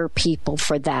prepare people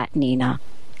for that, Nina?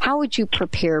 How would you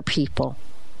prepare people?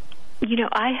 You know,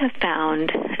 I have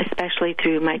found, especially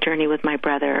through my journey with my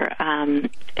brother,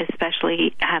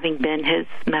 especially having been his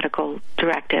medical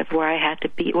directive, where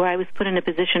I was put in a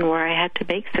position where I had to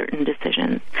make certain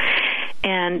decisions.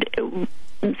 And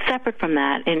separate from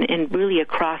that, and really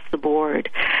across the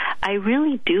board, I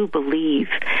really do believe,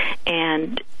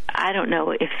 and I don't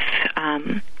know if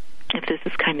this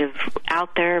is kind of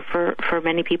out there for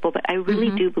many people, but I really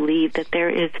do believe that there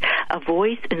is a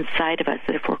voice inside of us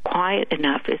that, if we're quiet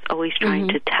enough, is always trying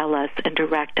to tell us and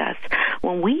direct us.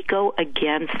 When we go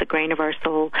against the grain of our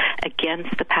soul,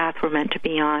 against the path we're meant to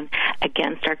be on,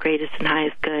 against our greatest and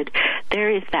highest good, there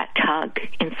is that tug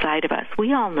inside of us.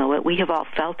 We all know it. We have all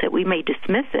felt it. We may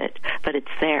dismiss it, but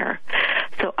it's there.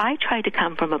 So I try to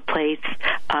come from a place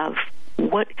of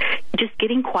just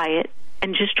getting quiet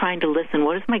and just trying to listen.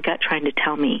 What is my gut trying to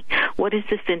tell me? What is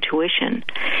this intuition?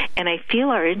 And I feel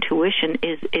our intuition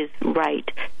is right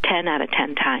 10 out of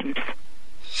 10 times.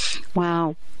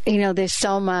 Wow. You know, there's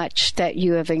so much that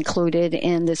you have included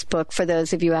in this book for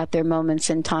those of you out there,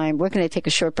 Moments in Time. We're going to take a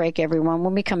short break, everyone.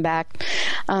 When we come back,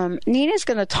 Nina's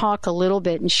going to talk a little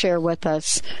bit and share with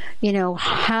us, you know,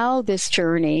 how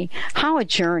a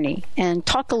journey, and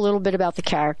talk a little bit about the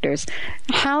characters,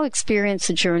 how experience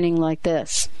a journey like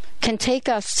this can take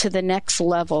us to the next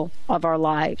level of our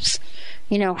lives.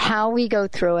 You know, how we go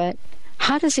through it,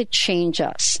 how does it change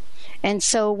us? And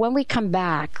so when we come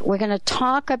back, we're going to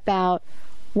talk about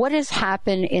what has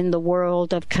happened in the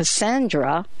world of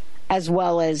Cassandra as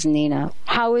well as Nina.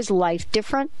 How is life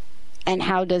different, and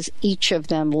how does each of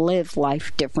them live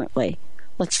life differently?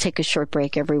 Let's take a short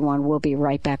break, everyone. We'll be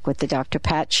right back with the Dr.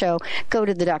 Pat Show. Go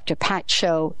to the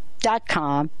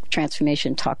drpatshow.com,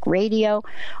 Transformation Talk Radio,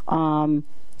 .com,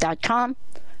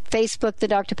 Facebook, The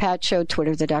Dr. Pat Show,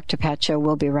 Twitter, The Dr. Pat Show.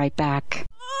 We'll be right back.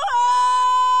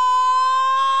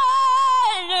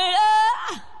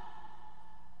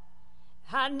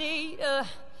 I need a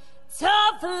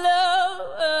tough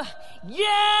love,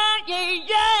 yeah.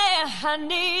 I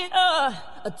need a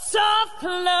tough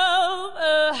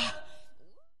love.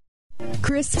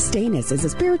 Chris Stanis is a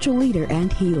spiritual leader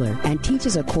and healer and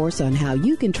teaches a course on how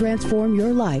you can transform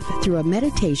your life through a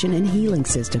meditation and healing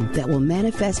system that will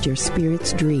manifest your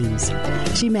spirit's dreams.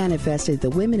 She manifested the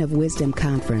Women of Wisdom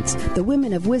Conference, the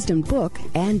Women of Wisdom book,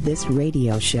 and this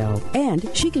radio show. And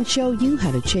she can show you how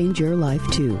to change your life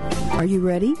too. Are you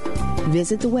ready?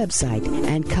 Visit the website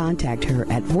and contact her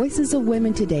at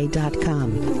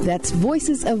voicesofwomentoday.com. That's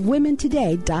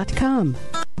voicesofwomentoday.com.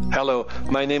 Hello,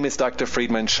 my name is Dr.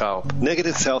 Friedman Schaub.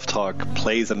 Negative self-talk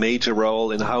plays a major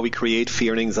role in how we create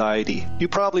fear and anxiety. You're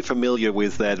probably familiar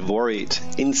with that worried,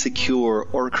 insecure,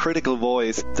 or critical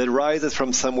voice that rises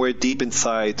from somewhere deep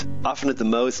inside, often at the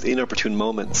most inopportune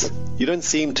moments. You don't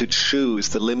seem to choose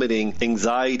the limiting,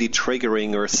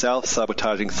 anxiety-triggering, or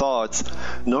self-sabotaging thoughts,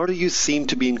 nor do you seem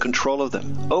to be in control of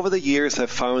them. Over the years, I've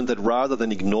found that rather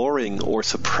than ignoring or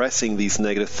suppressing these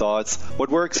negative thoughts, what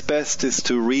works best is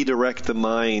to redirect the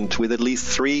mind with at least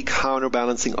 3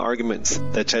 counterbalancing arguments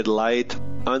that shed light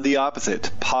on the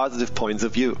opposite, positive points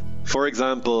of view. For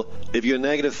example, if your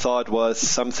negative thought was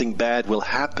something bad will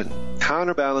happen,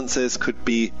 counterbalances could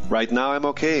be, right now I'm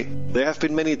okay. There have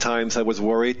been many times I was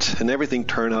worried and everything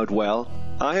turned out well.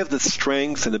 I have the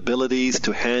strength and abilities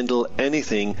to handle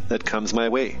anything that comes my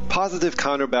way. Positive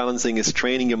counterbalancing is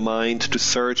training your mind to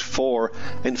search for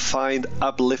and find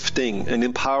uplifting and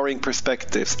empowering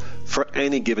perspectives for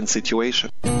any given situation.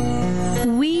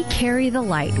 We Carry the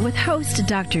Light with host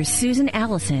Dr. Susan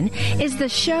Allison is the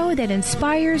show that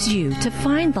inspires you to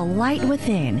find the light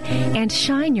within and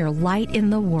shine your light in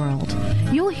the world.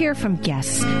 You'll hear from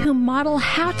guests who model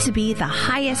how to be the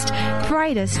highest,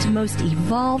 brightest, most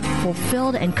evolved,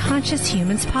 fulfilled, and conscious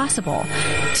humans possible.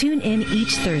 Tune in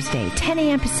each Thursday, 10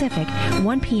 a.m. Pacific,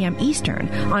 1 p.m. Eastern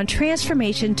on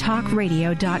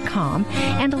TransformationTalkRadio.com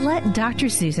and let Dr.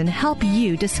 Susan help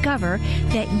you discover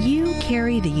that you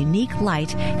carry the unique light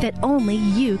that only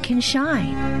you can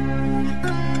shine.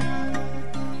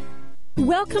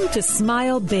 Welcome to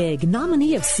Smile Big,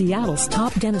 nominee of Seattle's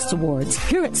Top Dentist Awards.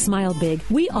 Here at Smile Big,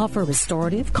 we offer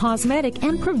restorative, cosmetic,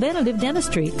 and preventative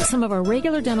dentistry. Some of our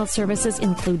regular dental services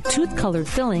include tooth-colored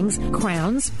fillings,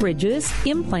 crowns, bridges,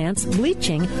 implants,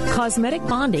 bleaching, cosmetic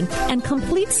bonding, and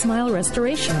complete smile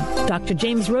restoration. Dr.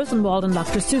 James Rosenwald and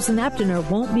Dr. Susan Aptener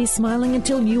won't be smiling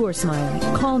until you are smiling.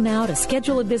 Call now to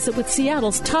schedule a visit with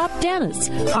Seattle's top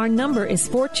dentists. Our number is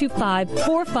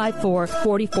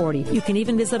 425-454-4040. You can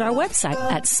even visit our website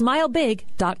at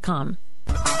smilebig.com.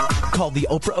 Called the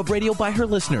Oprah of Radio by her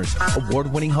listeners,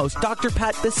 award-winning host Dr.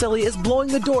 Pat Baccili is blowing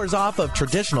the doors off of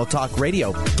traditional talk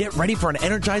radio. Get ready for an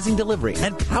energizing delivery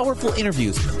and powerful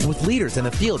interviews with leaders in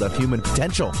the field of human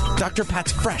potential. Dr.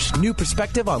 Pat's fresh, new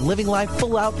perspective on living life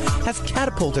full out has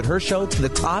catapulted her show to the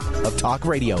top of talk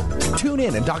radio. Tune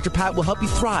in and Dr. Pat will help you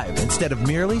thrive instead of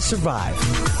merely survive.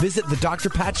 Visit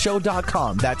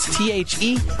thedrpatshow.com. That's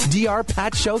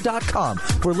THEDRPatshow.com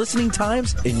for listening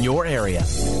times in your area.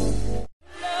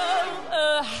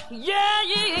 Yeah,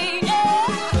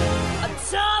 a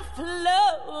tough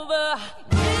lover.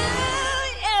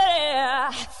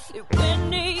 Yeah.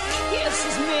 When he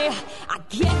kisses me, I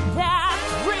get that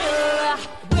thrill.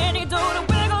 When he do the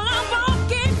wiggle, I'm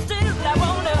walking still. I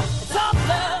want a tough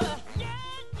love.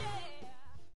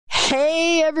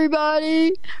 Hey,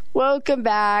 everybody. Welcome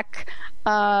back.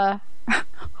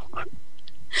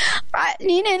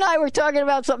 Nina and I were talking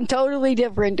about something totally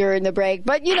different during the break,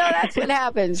 but that's what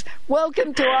happens.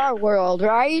 Welcome to our world,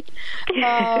 right?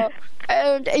 And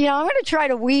I'm going to try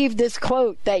to weave this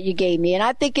quote that you gave me, and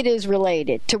I think it is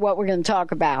related to what we're going to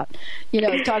talk about. We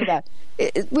were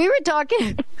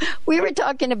talking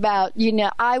about,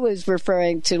 I was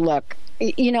referring to, look,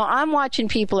 I'm watching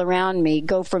people around me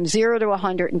go from 0 to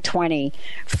 120,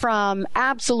 from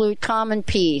absolute common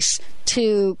peace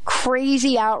to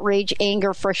crazy outrage,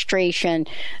 anger, frustration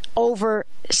over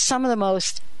some of the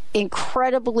most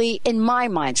incredibly, in my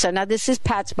mind, so now this is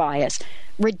Pat's bias,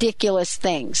 ridiculous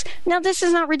things. Now, this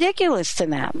is not ridiculous to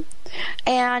them.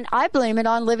 And I blame it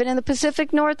on living in the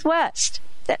Pacific Northwest.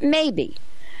 That maybe.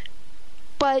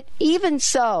 But even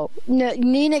so,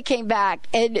 Nina came back,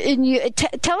 and you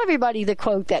tell everybody the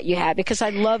quote that you had, because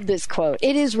I love this quote.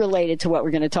 It is related to what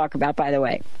we're going to talk about, by the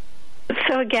way.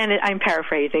 So again, I'm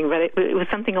paraphrasing, but it was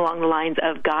something along the lines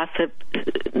of gossip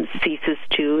ceases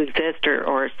to exist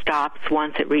or stops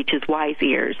once it reaches wise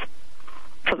ears.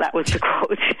 So that was the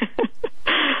quote.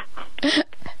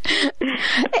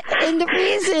 And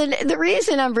the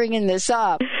reason I'm bringing this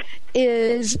up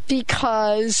is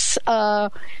because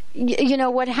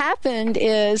what happened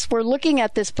is we're looking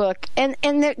at this book, and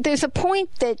there's a point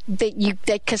that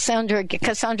Cassandra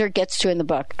gets to in the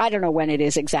book. I don't know when it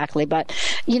is exactly, but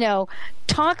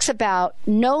talks about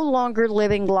no longer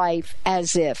living life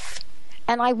as if.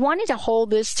 And I wanted to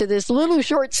hold this to this little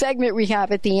short segment we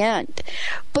have at the end.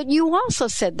 But you also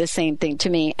said the same thing to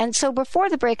me. And so before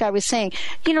the break, I was saying,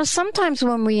 sometimes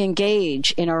when we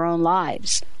engage in our own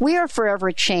lives, we are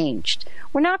forever changed.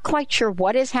 We're not quite sure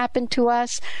what has happened to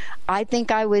us. I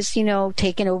think I was,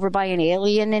 taken over by an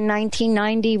alien in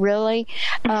 1990, really.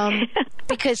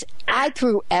 Because I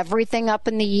threw everything up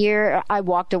in the air. I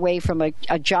walked away from a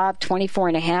job, 24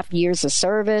 and a half years of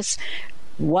service.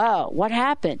 Whoa, what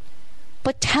happened?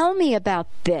 But tell me about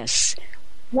this.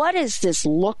 What does this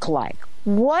look like?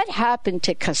 What happened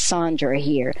to Cassandra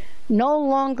here? No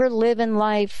longer living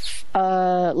life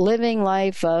of,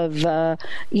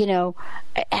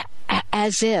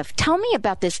 as if. Tell me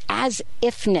about this as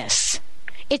ifness.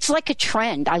 It's like a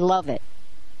trend. I love it.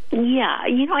 Yeah,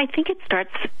 I think it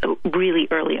starts really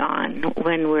early on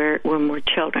when we're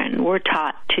children. We're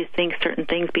taught to think certain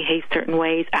things, behave certain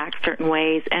ways, act certain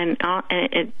ways, and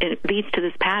it leads to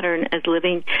this pattern as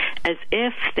living as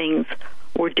if things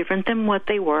were different than what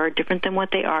they were, different than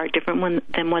what they are, different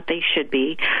than what they should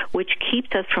be, which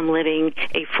keeps us from living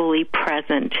a fully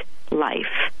present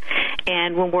life.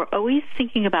 And when we're always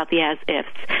thinking about the as-ifs,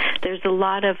 there's a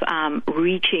lot of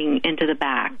reaching into the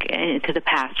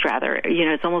past, rather.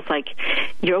 It's almost like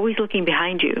you're always looking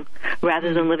behind you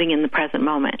rather than living in the present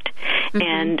moment. Mm-hmm.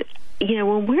 And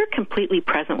when we're completely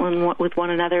present with one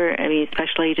another, I mean,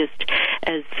 especially just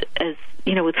as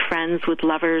with friends, with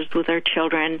lovers, with our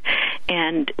children,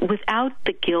 and without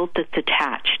the guilt that's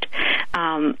attached,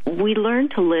 we learn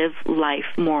to live life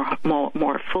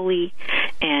more fully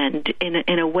and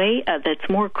in a way that's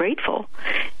more grateful.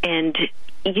 And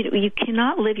you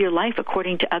cannot live your life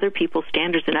according to other people's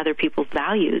standards and other people's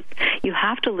values. You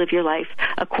have to live your life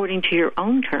according to your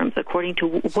own terms, according to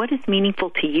what is meaningful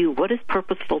to you, what is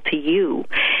purposeful to you.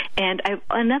 And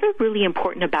another really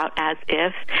important about as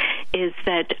if is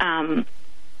that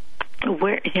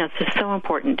it's just so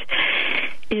important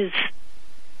is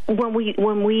when we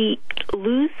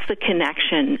lose the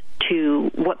connection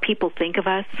to what people think of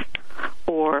us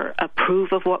or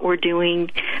approve of what we're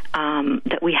doing,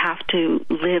 that we have to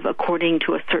live according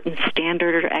to a certain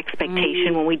standard or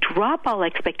expectation. When we drop all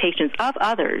expectations of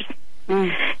others,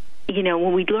 when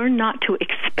we learn not to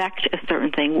expect a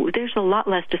certain thing, there's a lot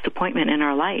less disappointment in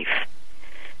our life.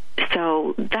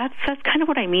 So that's kind of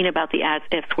what I mean about the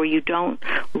as-ifs, where you don't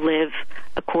live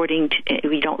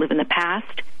you don't live in the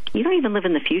past, You don't even live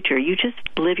in the future. You just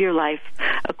live your life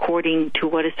according to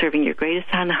what is serving your greatest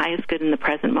and highest good in the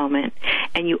present moment,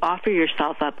 and you offer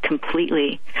yourself up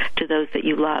completely to those that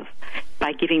you love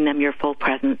by giving them your full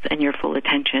presence and your full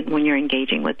attention when you're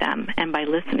engaging with them, and by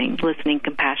listening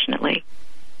compassionately.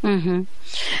 Mm-hmm.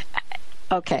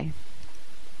 Okay.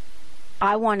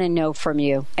 I want to know from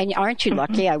you, and aren't you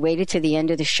lucky? I waited to the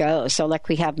end of the show, so like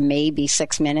we have maybe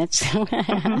 6 minutes.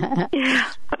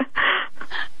 Yeah.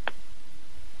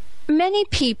 Many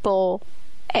people,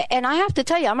 and I have to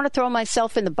tell you, I'm going to throw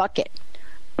myself in the bucket.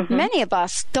 Many of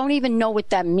us don't even know what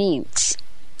that means.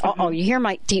 Uh-oh, you hear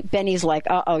Benny's like,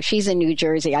 uh-oh, she's in New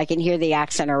Jersey. I can hear the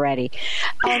accent already.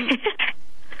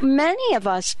 Many of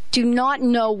us do not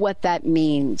know what that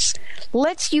means.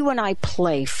 Let's you and I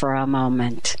play for a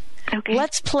moment. Okay.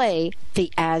 Let's play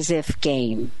the as-if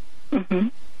game. Mm-hmm.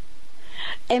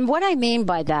 And what I mean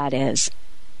by that is,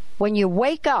 when you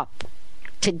wake up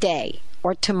today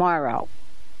or tomorrow,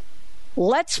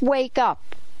 let's wake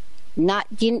up. Not,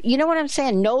 you know what I'm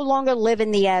saying? No longer live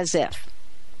in the as-if.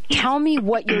 Tell me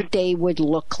what your day would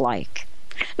look like.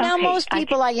 Now, most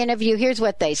people I interview, here's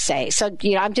what they say. So,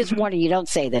 I'm just warning you, don't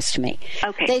say this to me.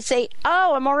 Okay. They say,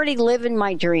 oh, I'm already living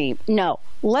my dream. No.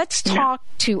 Let's talk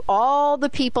to all the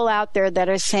people out there that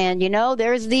are saying,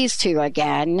 there's these two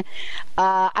again.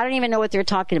 I don't even know what they're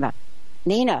talking about.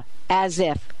 Nina, as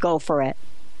if, go for it.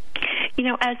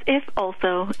 As if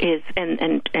also is,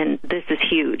 and this is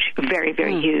huge, very,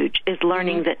 very huge, is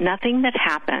learning that nothing that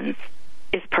happens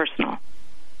is personal.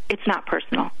 It's not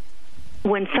personal.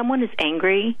 When someone is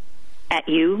angry at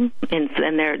you and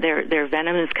their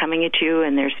venom is coming at you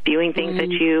and they're spewing things at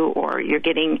you, or you're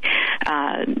getting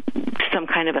some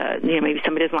kind of maybe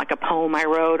somebody doesn't like a poem I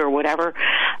wrote or whatever,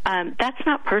 that's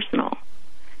not personal.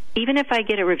 Even if I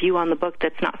get a review on the book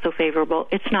that's not so favorable,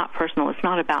 it's not personal. It's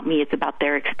not about me. It's about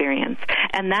their experience.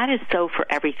 And that is so for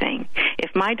everything.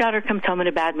 If my daughter comes home in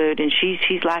a bad mood and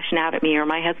she's lashing out at me, or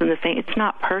my husband the same, it's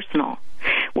not personal.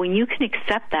 When you can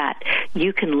accept that,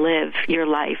 you can live your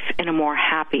life in a more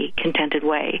happy, contented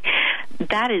way.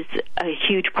 That is a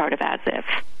huge part of as if.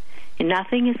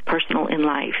 Nothing is personal in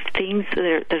life. Things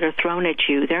that are thrown at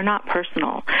you, they're not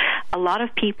personal. A lot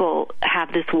of people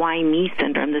have this why me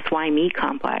syndrome, this why me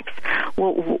complex.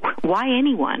 Well, why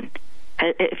anyone?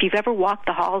 If you've ever walked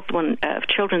the halls of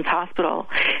Children's Hospital,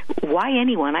 why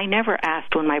anyone? I never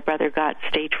asked when my brother got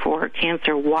stage 4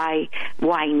 cancer, why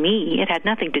me? It had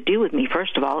nothing to do with me,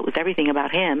 first of all. It was everything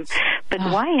about him. But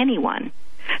why anyone?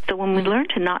 So when we learn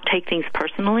to not take things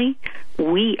personally,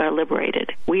 we are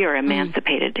liberated. We are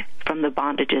emancipated from the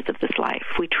bondages of this life.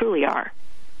 We truly are.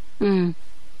 Well,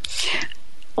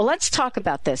 let's talk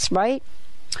about this, right?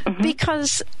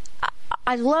 Because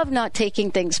I love not taking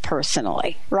things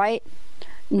personally, right?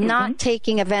 Not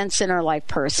taking events in our life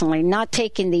personally, not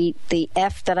taking the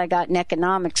F that I got in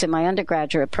economics in my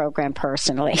undergraduate program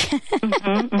personally.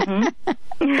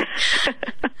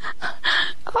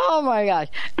 Oh my gosh.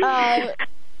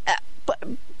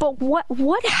 But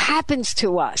what happens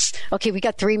to us? Okay, we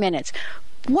got 3 minutes.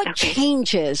 What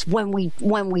changes when we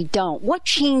don't? What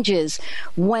changes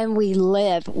when we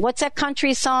live? What's that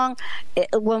country song?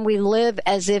 When we live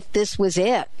as if this was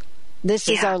it. This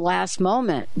is our last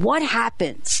moment. What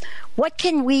happens? What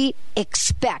can we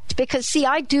expect? Because, see,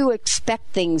 I do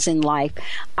expect things in life.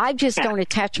 I just don't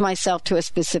attach myself to a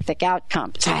specific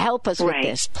outcome. So help us with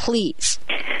this, please.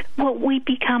 Well, we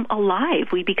become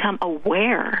alive. We become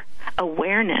aware.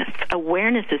 Awareness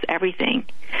is everything.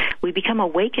 We become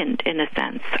awakened in a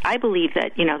sense. I believe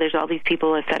that, there's all these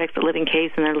people, ascetics that live in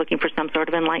caves, and they're looking for some sort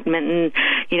of enlightenment, and,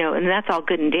 and that's all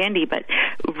good and dandy, but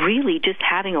really just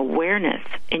having awareness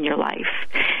in your life.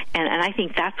 And I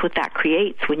think that's what that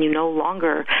creates when you no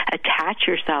longer attach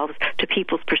yourselves to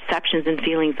people's perceptions and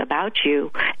feelings about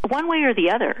you, one way or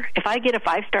the other. If I get a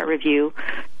 5-star review,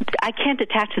 I can't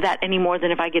attach to that any more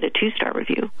than if I get a 2-star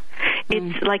review.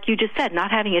 It's like you just said,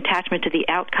 not having attachment to the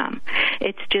outcome.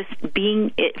 It's just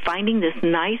finding this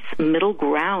nice middle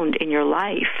ground in your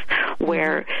life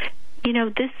where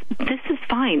this is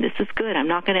fine. This is good. I'm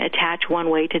not going to attach one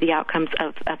way to the outcomes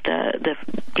of the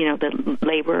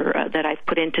labor that I've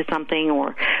put into something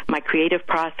or my creative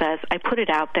process. I put it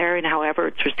out there, and however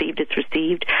it's received, it's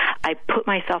received. I put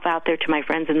myself out there to my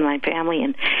friends and my family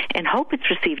and hope it's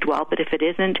received well. But if it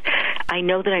isn't, I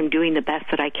know that I'm doing the best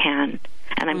that I can.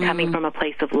 And I'm coming from a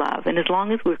place of love. And as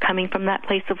long as we're coming from that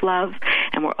place of love,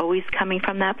 and we're always coming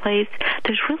from that place,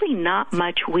 there's really not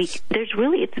much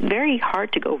it's very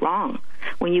hard to go wrong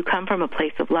when you come from a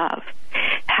place of love.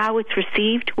 How it's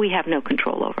received, we have no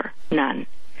control over. None.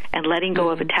 And letting go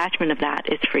of attachment of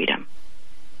that is freedom.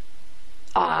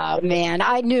 Oh, man,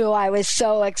 I knew I was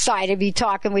so excited to be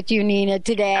talking with you, Nina,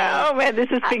 today. Oh, man, this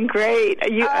has been great. I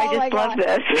just love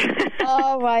this.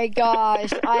 Oh, my gosh.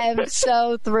 I am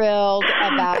so thrilled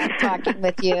about talking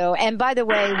with you. And by the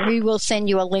way, we will send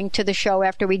you a link to the show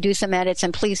after we do some edits,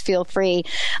 and please feel free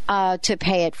to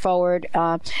pay it forward.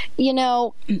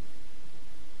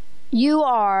 You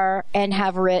are and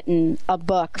have written a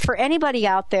book. For anybody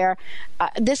out there,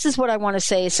 this is what I want to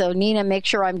say. So, Nina, make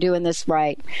sure I'm doing this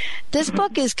right. This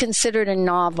book is considered a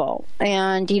novel.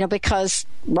 And, because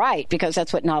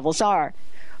that's what novels are.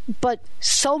 But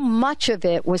so much of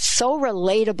it was so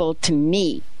relatable to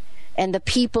me and the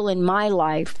people in my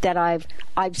life that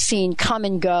I've seen come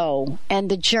and go,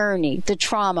 and the journey, the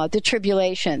trauma, the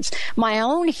tribulations, my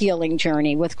own healing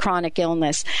journey with chronic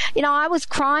illness. I was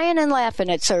crying and laughing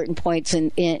at certain points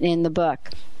in the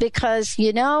book because,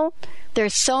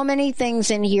 there's so many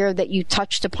things in here that you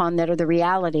touched upon that are the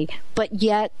reality, but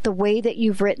yet the way that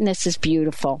you've written this is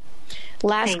beautiful.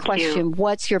 Last question.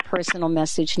 What's your personal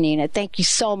message, Nina? Thank you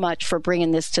so much for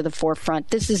bringing this to the forefront.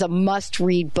 This is a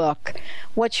must-read book.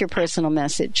 What's your personal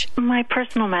message? My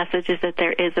personal message is that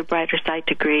there is a brighter side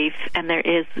to grief, and there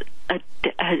is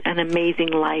an amazing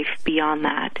life beyond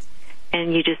that.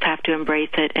 And you just have to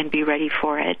embrace it and be ready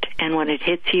for it. And when it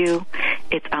hits you,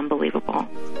 it's unbelievable.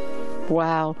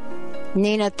 Wow.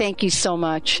 Nina, thank you so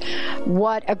much.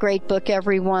 What a great book,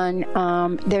 everyone.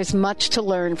 There's much to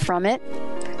learn from it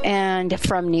and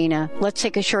from Nina. Let's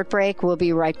take a short break. We'll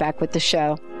be right back with the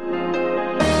show.